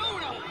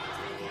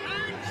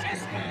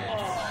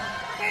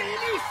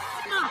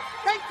 Bellissima!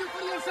 Thank you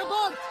for your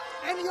support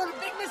and your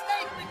big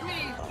mistake with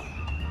me.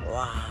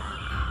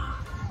 Wow.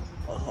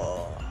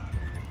 Oh.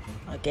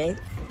 Okay.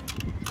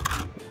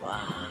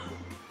 Wow.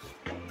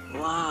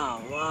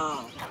 Wow.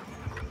 Wow.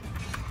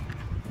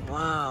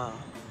 Wow.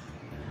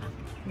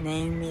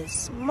 Name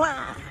is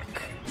Mark.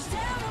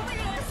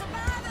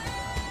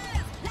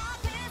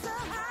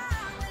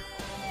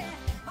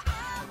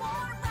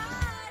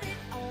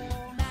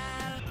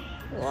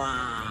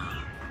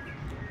 Wow.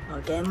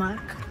 Okay,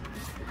 Mark.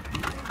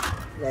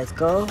 Let's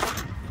go.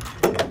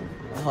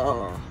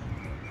 Oh.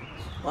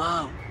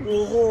 Wow.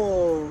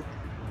 Whoa.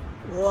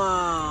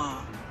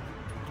 Wow.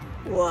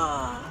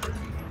 Wow.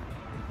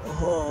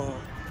 Oh.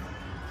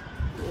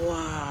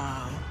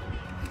 Wow.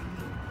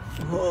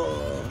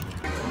 Oh.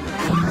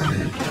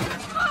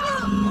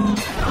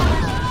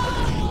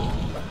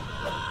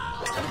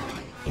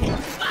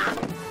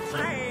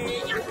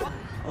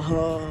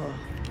 Oh.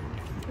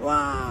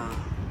 Wow.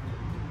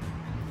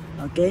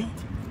 Okay.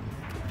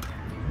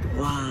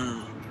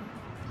 Wow.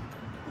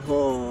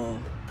 Oh.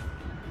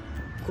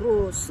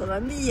 Cruz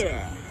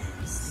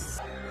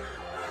Ramirez.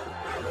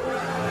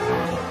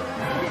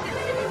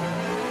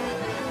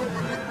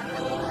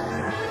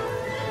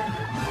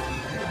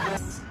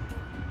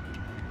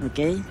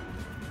 Okay.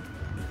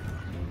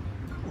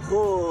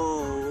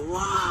 Oh,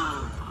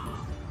 wow.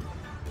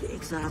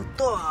 Pixar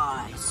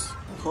toys.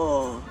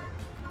 Oh.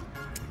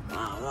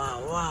 Wow, wow,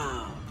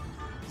 wow.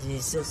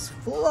 This is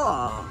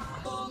floor.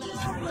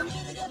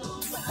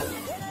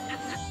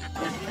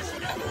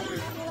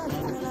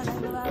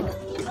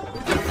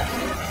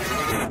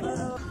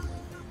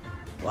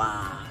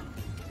 Wow.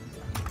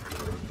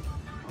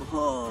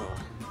 Oh.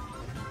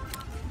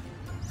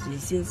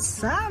 This is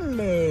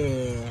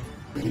Sunday.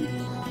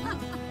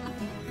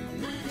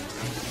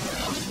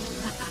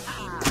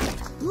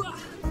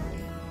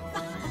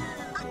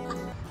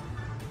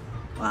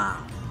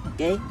 Wow.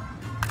 Okay.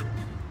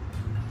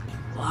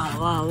 Wow,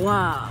 wow,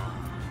 wow.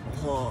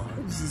 Oh,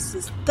 this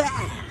is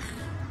that.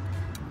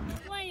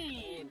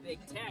 Hey, Big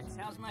Tex,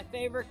 how's my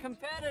favorite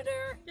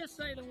competitor? Just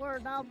say the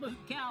word and I'll boot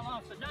Cal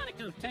off the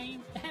Donico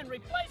team and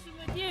replace him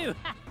with you.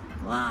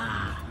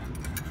 Wow.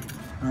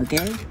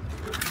 Okay.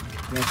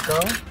 Let's go.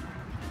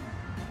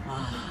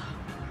 Wow.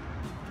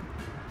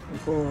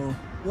 Oh.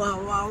 Wow,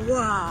 wow,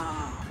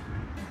 wow.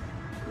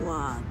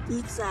 Wow.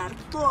 Pixar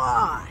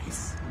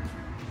toys.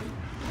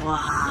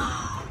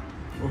 Wow.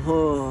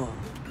 Oh.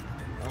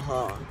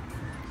 Oh.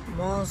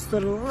 Monster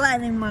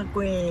Lightning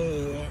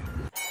McQueen.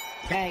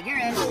 Okay, you're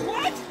in.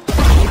 What?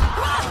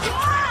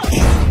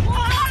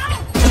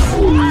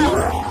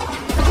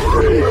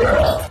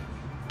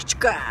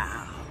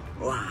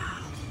 Wow.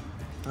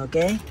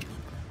 Okay.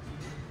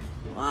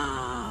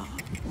 Wow.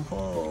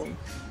 Oh.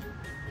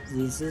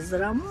 This is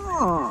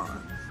Ramon.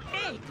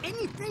 Hey,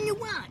 anything you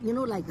want. You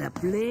know, like a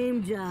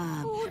flame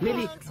job.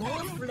 Maybe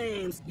ball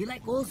flames. You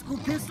like old school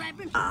pin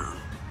slapping?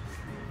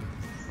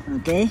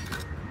 Okay.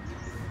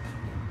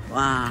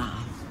 Wow.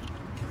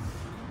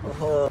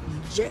 Oh,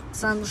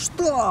 Jackson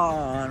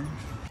Storm.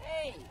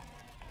 Hey,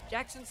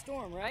 Jackson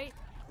Storm, right?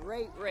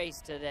 Great race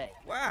today.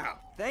 Wow,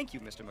 thank you,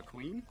 Mr.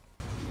 McQueen.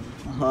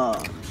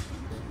 Oh.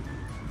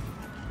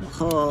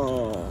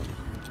 Oh.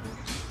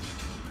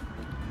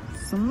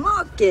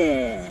 Smoke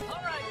it. All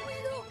right,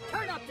 Guido,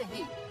 turn up the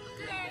heat.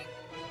 Okay.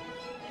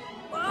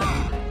 Whoa.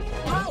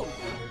 Whoa.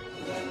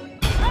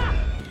 Ah.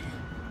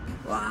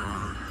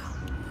 Wow.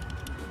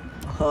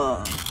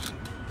 Oh.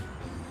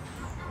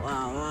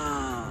 Wow,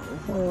 wow.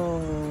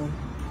 Oh.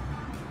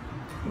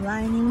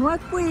 Lightning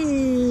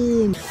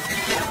McQueen.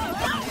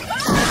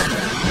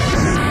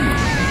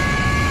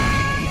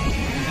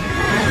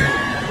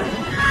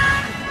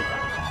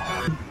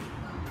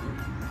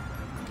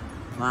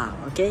 Wow,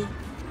 okay.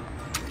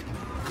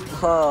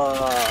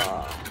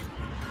 Oh.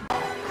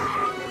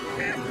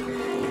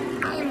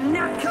 I'm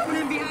not coming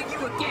in behind you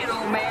again,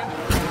 old man.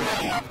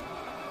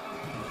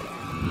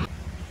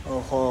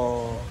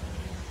 Oh.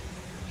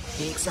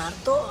 Pixar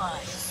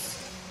toys.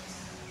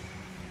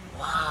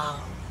 Wow.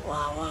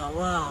 Wow, wow,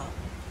 wow.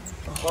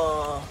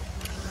 Oh.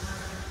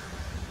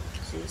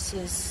 This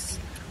is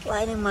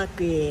Lightning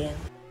McQueen.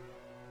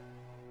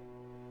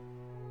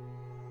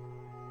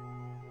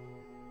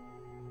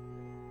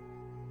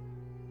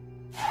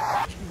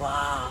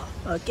 Wow.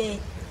 Okay.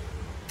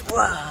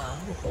 Wow.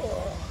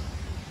 Oh.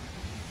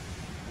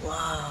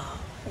 Wow.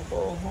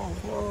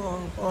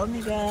 Hold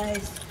me,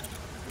 guys.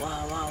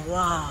 Wow, wow,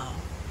 wow.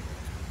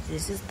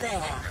 This is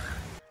that.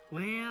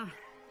 Well,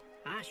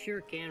 I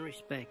sure can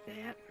respect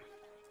that.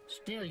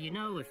 Still, you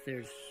know, if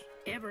there's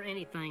ever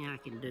anything I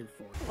can do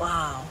for you.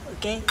 Wow.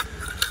 Okay.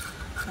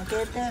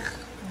 Okay, there.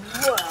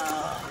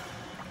 Wow.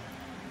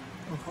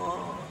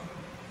 Oh.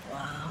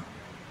 Wow.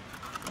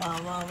 Wow,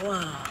 wow,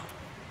 wow.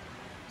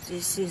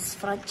 This is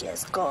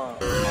Francesco.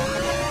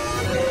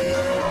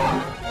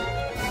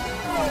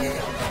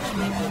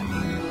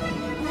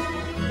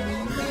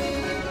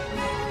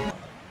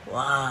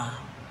 Wow.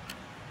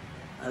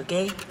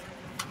 Okay.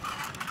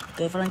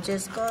 Okay,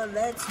 Francesco,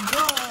 let's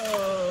go.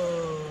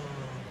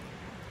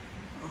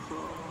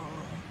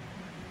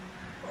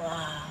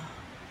 Wow.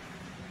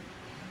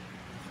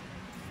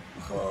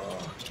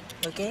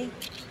 Okay.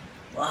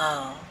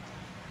 Wow.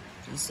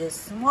 This is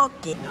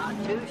smoking. Not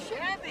too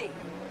shabby.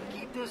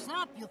 Keep this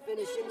up, you'll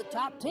finish in the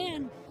top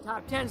 10.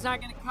 Top 10's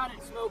not gonna cut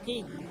it,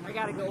 Smokey. I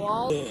gotta go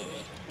all. Yeah.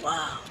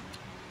 Wow.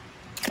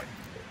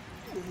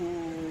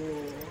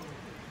 Ooh.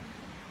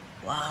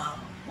 Wow.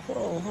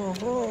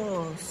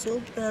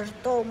 Super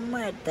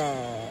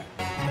tomato.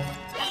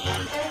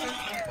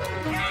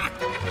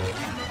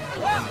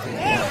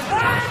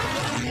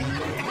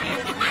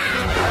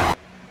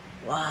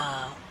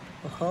 Wow.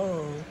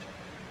 Oh.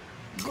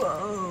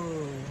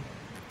 Whoa.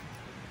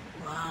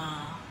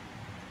 Wow.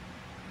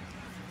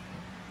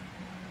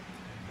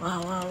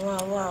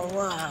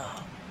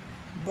 Wow.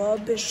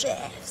 Bobby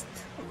Chest.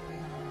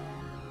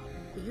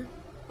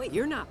 Wait,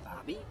 you're not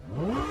Bobby.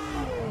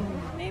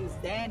 My name's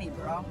Danny,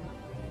 bro.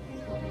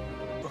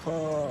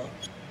 Oh.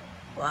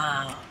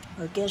 Wow.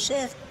 Okay,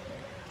 Chef.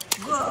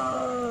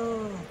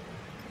 Go.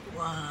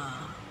 Wow.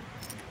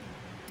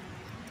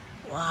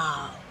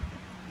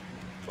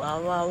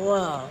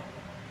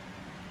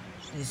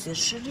 This is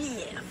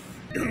sheriff.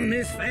 Doing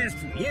this fast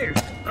and years.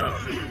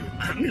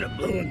 I'm gonna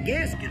blow a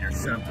gasket or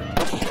something.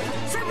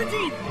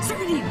 Serpentine!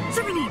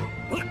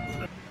 What?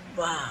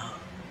 Wow.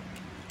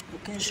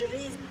 Okay,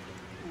 sheriff.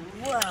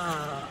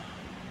 Wow.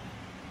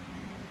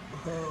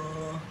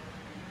 Oh.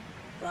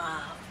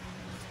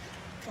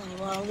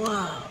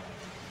 Wow.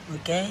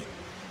 Okay.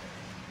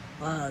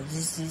 Wow,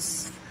 this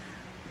is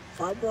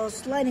football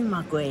sliding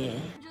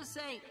McQueen. Just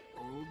say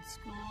old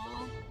school.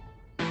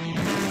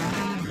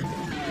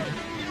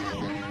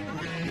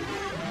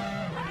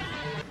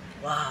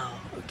 Wow,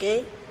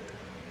 okay.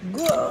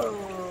 Go.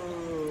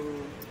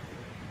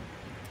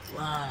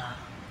 Wow.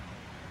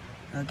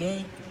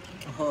 Okay.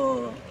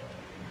 Oh.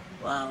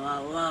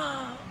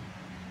 Wow.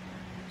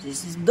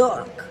 This is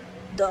Doc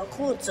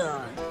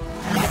Hudson.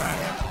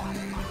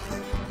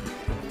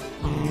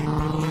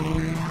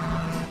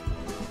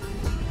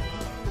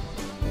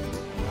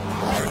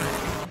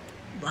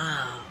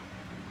 Wow.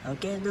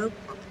 Okay, Doc.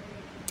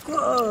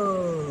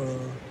 Go.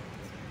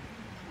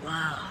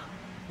 Wow.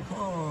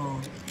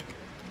 Oh.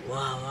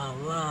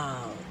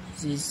 Wow.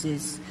 This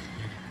is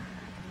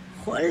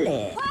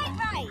Holly. Quite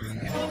right.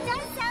 It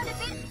does sound a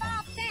bit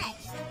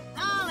far-fetched.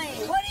 Ollie,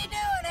 what are you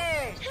doing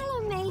here? Hello,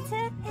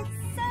 Mater. It's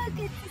so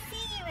good to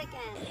see you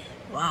again.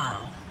 Wow.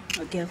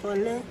 Okay,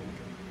 Holly.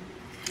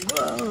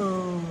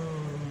 Whoa.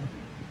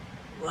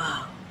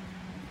 Wow.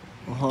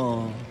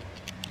 Oh.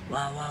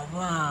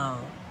 Wow.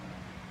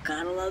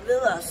 Carla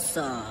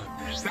Velosa.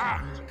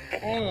 Stop!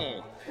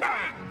 Oh.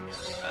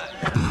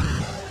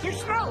 There's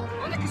smoke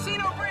on the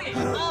casino bridge.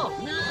 Oh,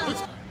 no.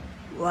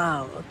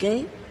 Wow,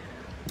 okay.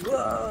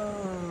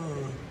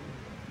 Whoa.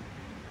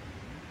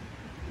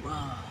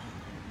 Wow.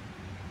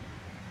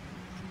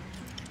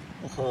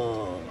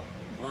 Oh.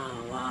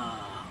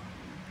 Wow.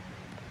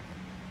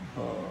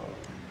 Oh.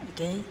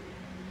 Okay.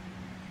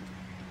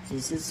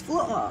 This is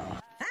floor.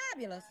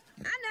 Fabulous.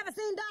 I've never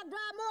seen Doc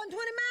drive more than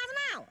 20 miles an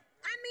hour.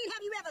 I mean,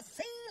 have you ever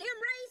seen him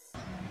race?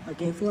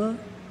 Okay, floor.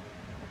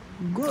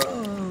 Go.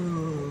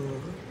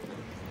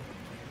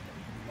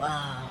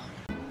 Wow.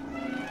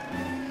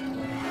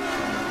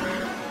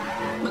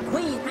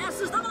 McQueen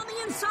passes them on the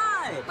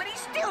inside, but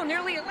he's still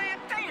nearly a lap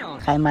down.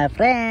 Hi, my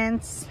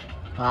friends.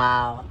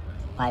 Wow.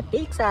 My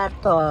Pixar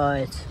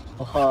toys.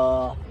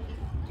 Oh.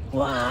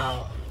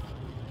 Wow.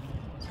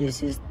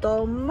 This is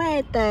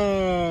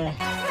tomato.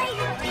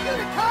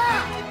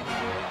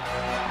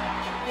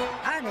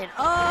 I did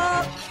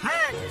all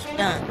kinds of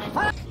stuff.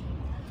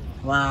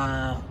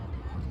 Wow.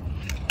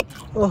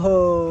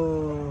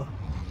 Oh.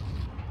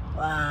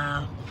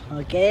 Wow.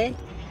 Okay.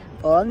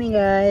 Follow me,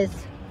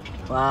 guys.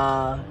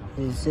 Wow.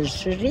 This is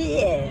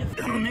sheriff.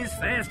 Doing this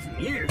fast and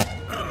years.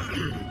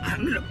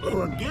 I'm gonna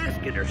blow a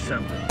gasket or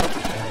something.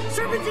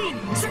 Serpentine!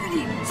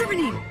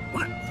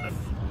 What?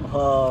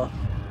 Oh.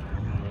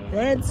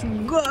 Let's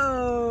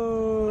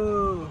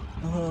go.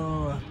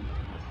 Oh.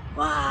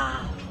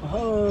 Wow.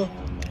 Oh.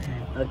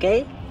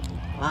 Okay.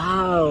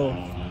 Wow.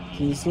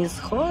 This is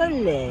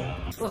Holly.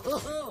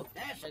 Oh,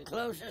 that's the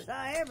closest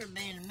I ever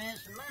been to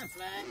missing my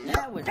flight.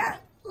 That was...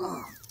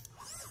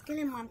 Still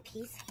in one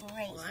piece.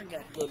 Great. Oh, I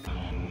got good.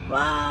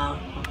 Wow.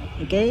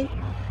 Okay.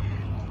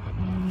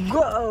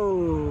 Go.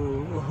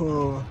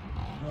 Oh.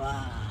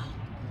 Wow.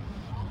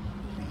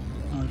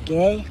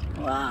 Okay.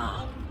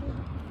 Wow.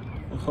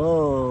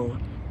 Oh.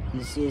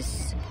 This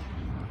is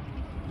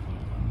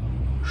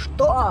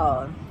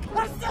storm.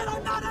 I said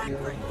I'm not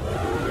angry.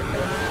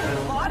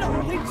 Oh, I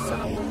don't think so.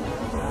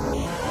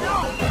 No.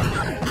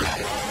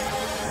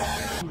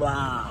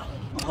 Wow.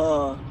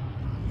 Oh.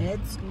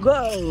 Let's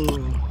go.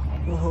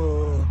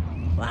 Oh.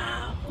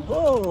 Wow.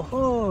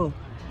 Oh.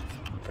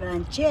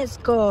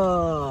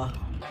 Francesco.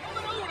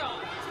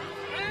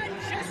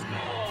 Francesco.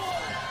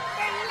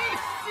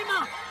 Bellissima.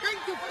 Thank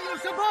you for your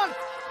support.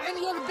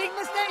 Any other big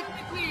mistake,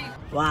 McQueen?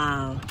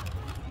 Wow.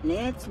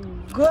 Let's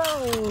go.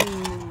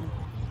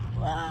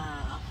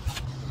 Wow.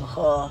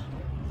 Oh,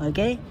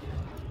 okay.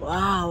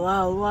 Wow,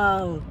 wow,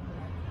 wow.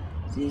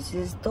 This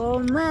is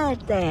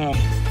tomato.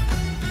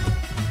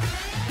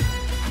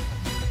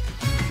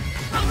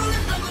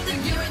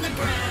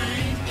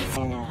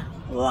 Yeah.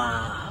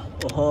 Wow.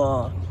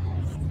 Oh.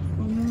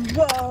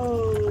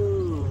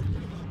 Whoa.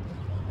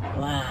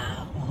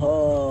 Wow.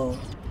 Oh.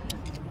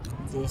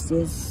 This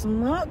is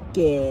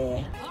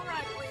smoky. All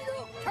right,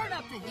 Guido, turn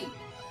up the heat.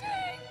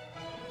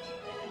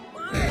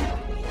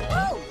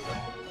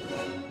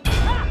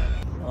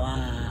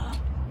 Wow.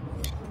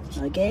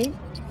 Okay.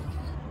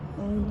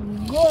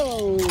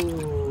 Go.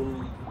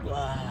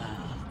 Wow.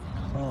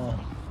 Oh.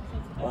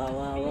 Wow,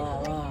 wow,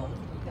 wow, wow.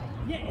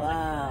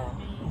 Wow.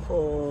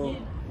 Oh.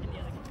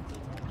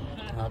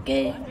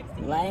 Okay.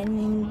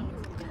 Lightning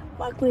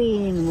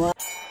McQueen. Wow.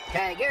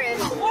 Okay, you're in.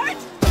 What?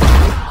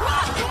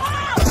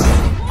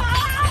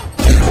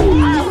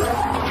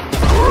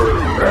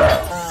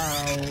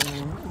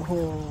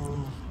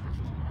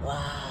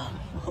 Wow.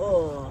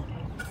 Oh.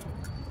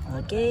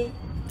 Okay.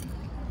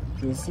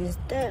 This is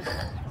Tech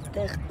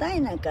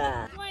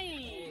Dynaka.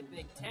 Hey,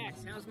 Big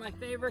Tex, how's my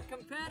favorite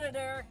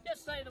competitor?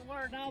 Just say the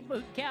word and I'll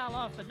boot Cal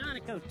off the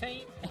Donico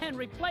team and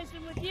replace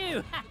him with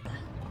you.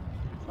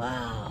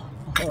 Wow.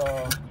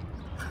 Oh.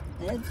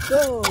 Let's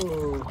go.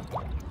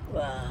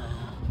 Wow.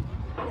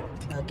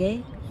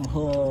 Okay.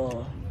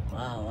 Oh.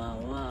 Wow, wow,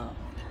 wow.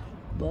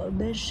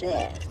 Bobby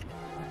shit.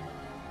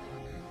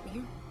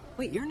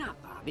 Wait, you're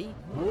not Bobby.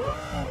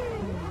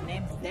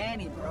 Name's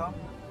Danny, bro.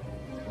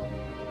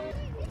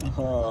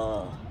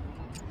 Oh.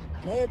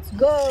 Let's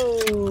go.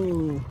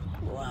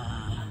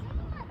 Wow.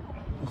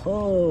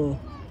 Oh.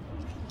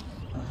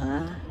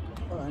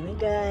 Follow me,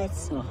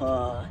 guys.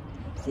 Oh.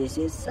 This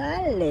is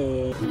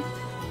Sally.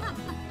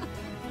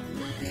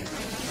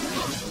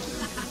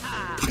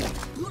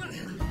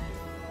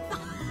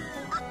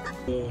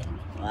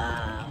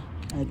 Wow.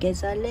 Okay,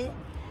 Sally.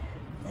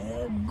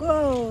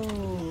 Go.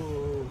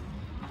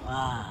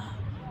 Wow.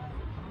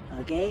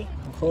 Okay.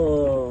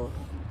 Oh.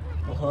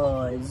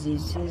 Oh,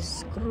 this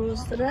is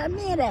Cruz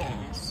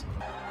Ramirez.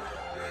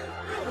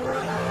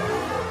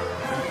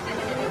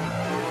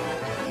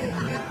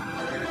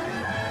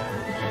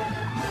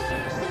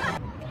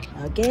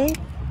 Okay.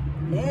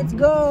 Let's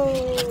go.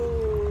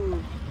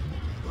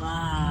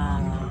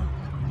 Wow.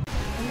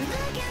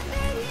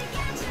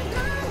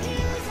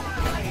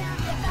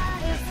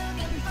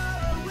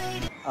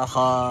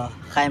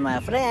 Hi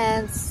my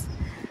friends.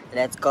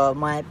 Let's go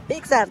my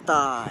Pixar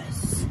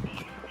toys.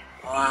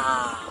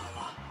 Wow.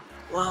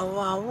 Wow,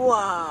 wow,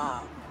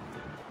 wow.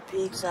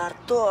 Pixar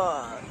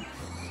toys.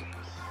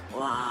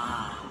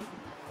 Wow.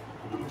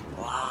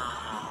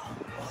 Wow.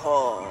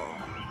 Oh.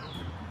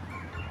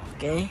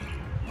 Okay.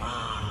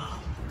 Wow.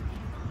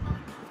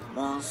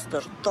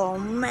 Monster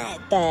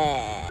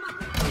tomato.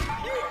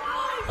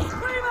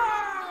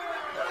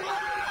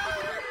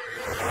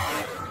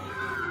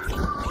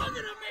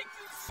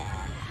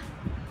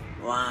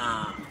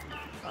 Wow.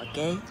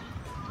 Okay.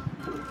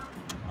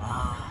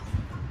 Wow.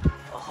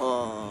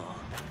 Oh.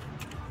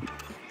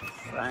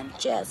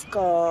 Francesco.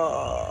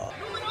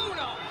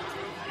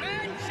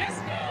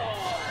 Francesco!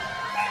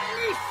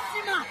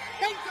 Bellissima!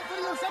 Thank you for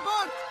your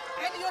support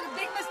and your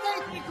big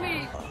mistake,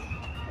 McQueen.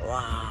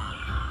 Wow.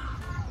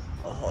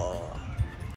 Oh.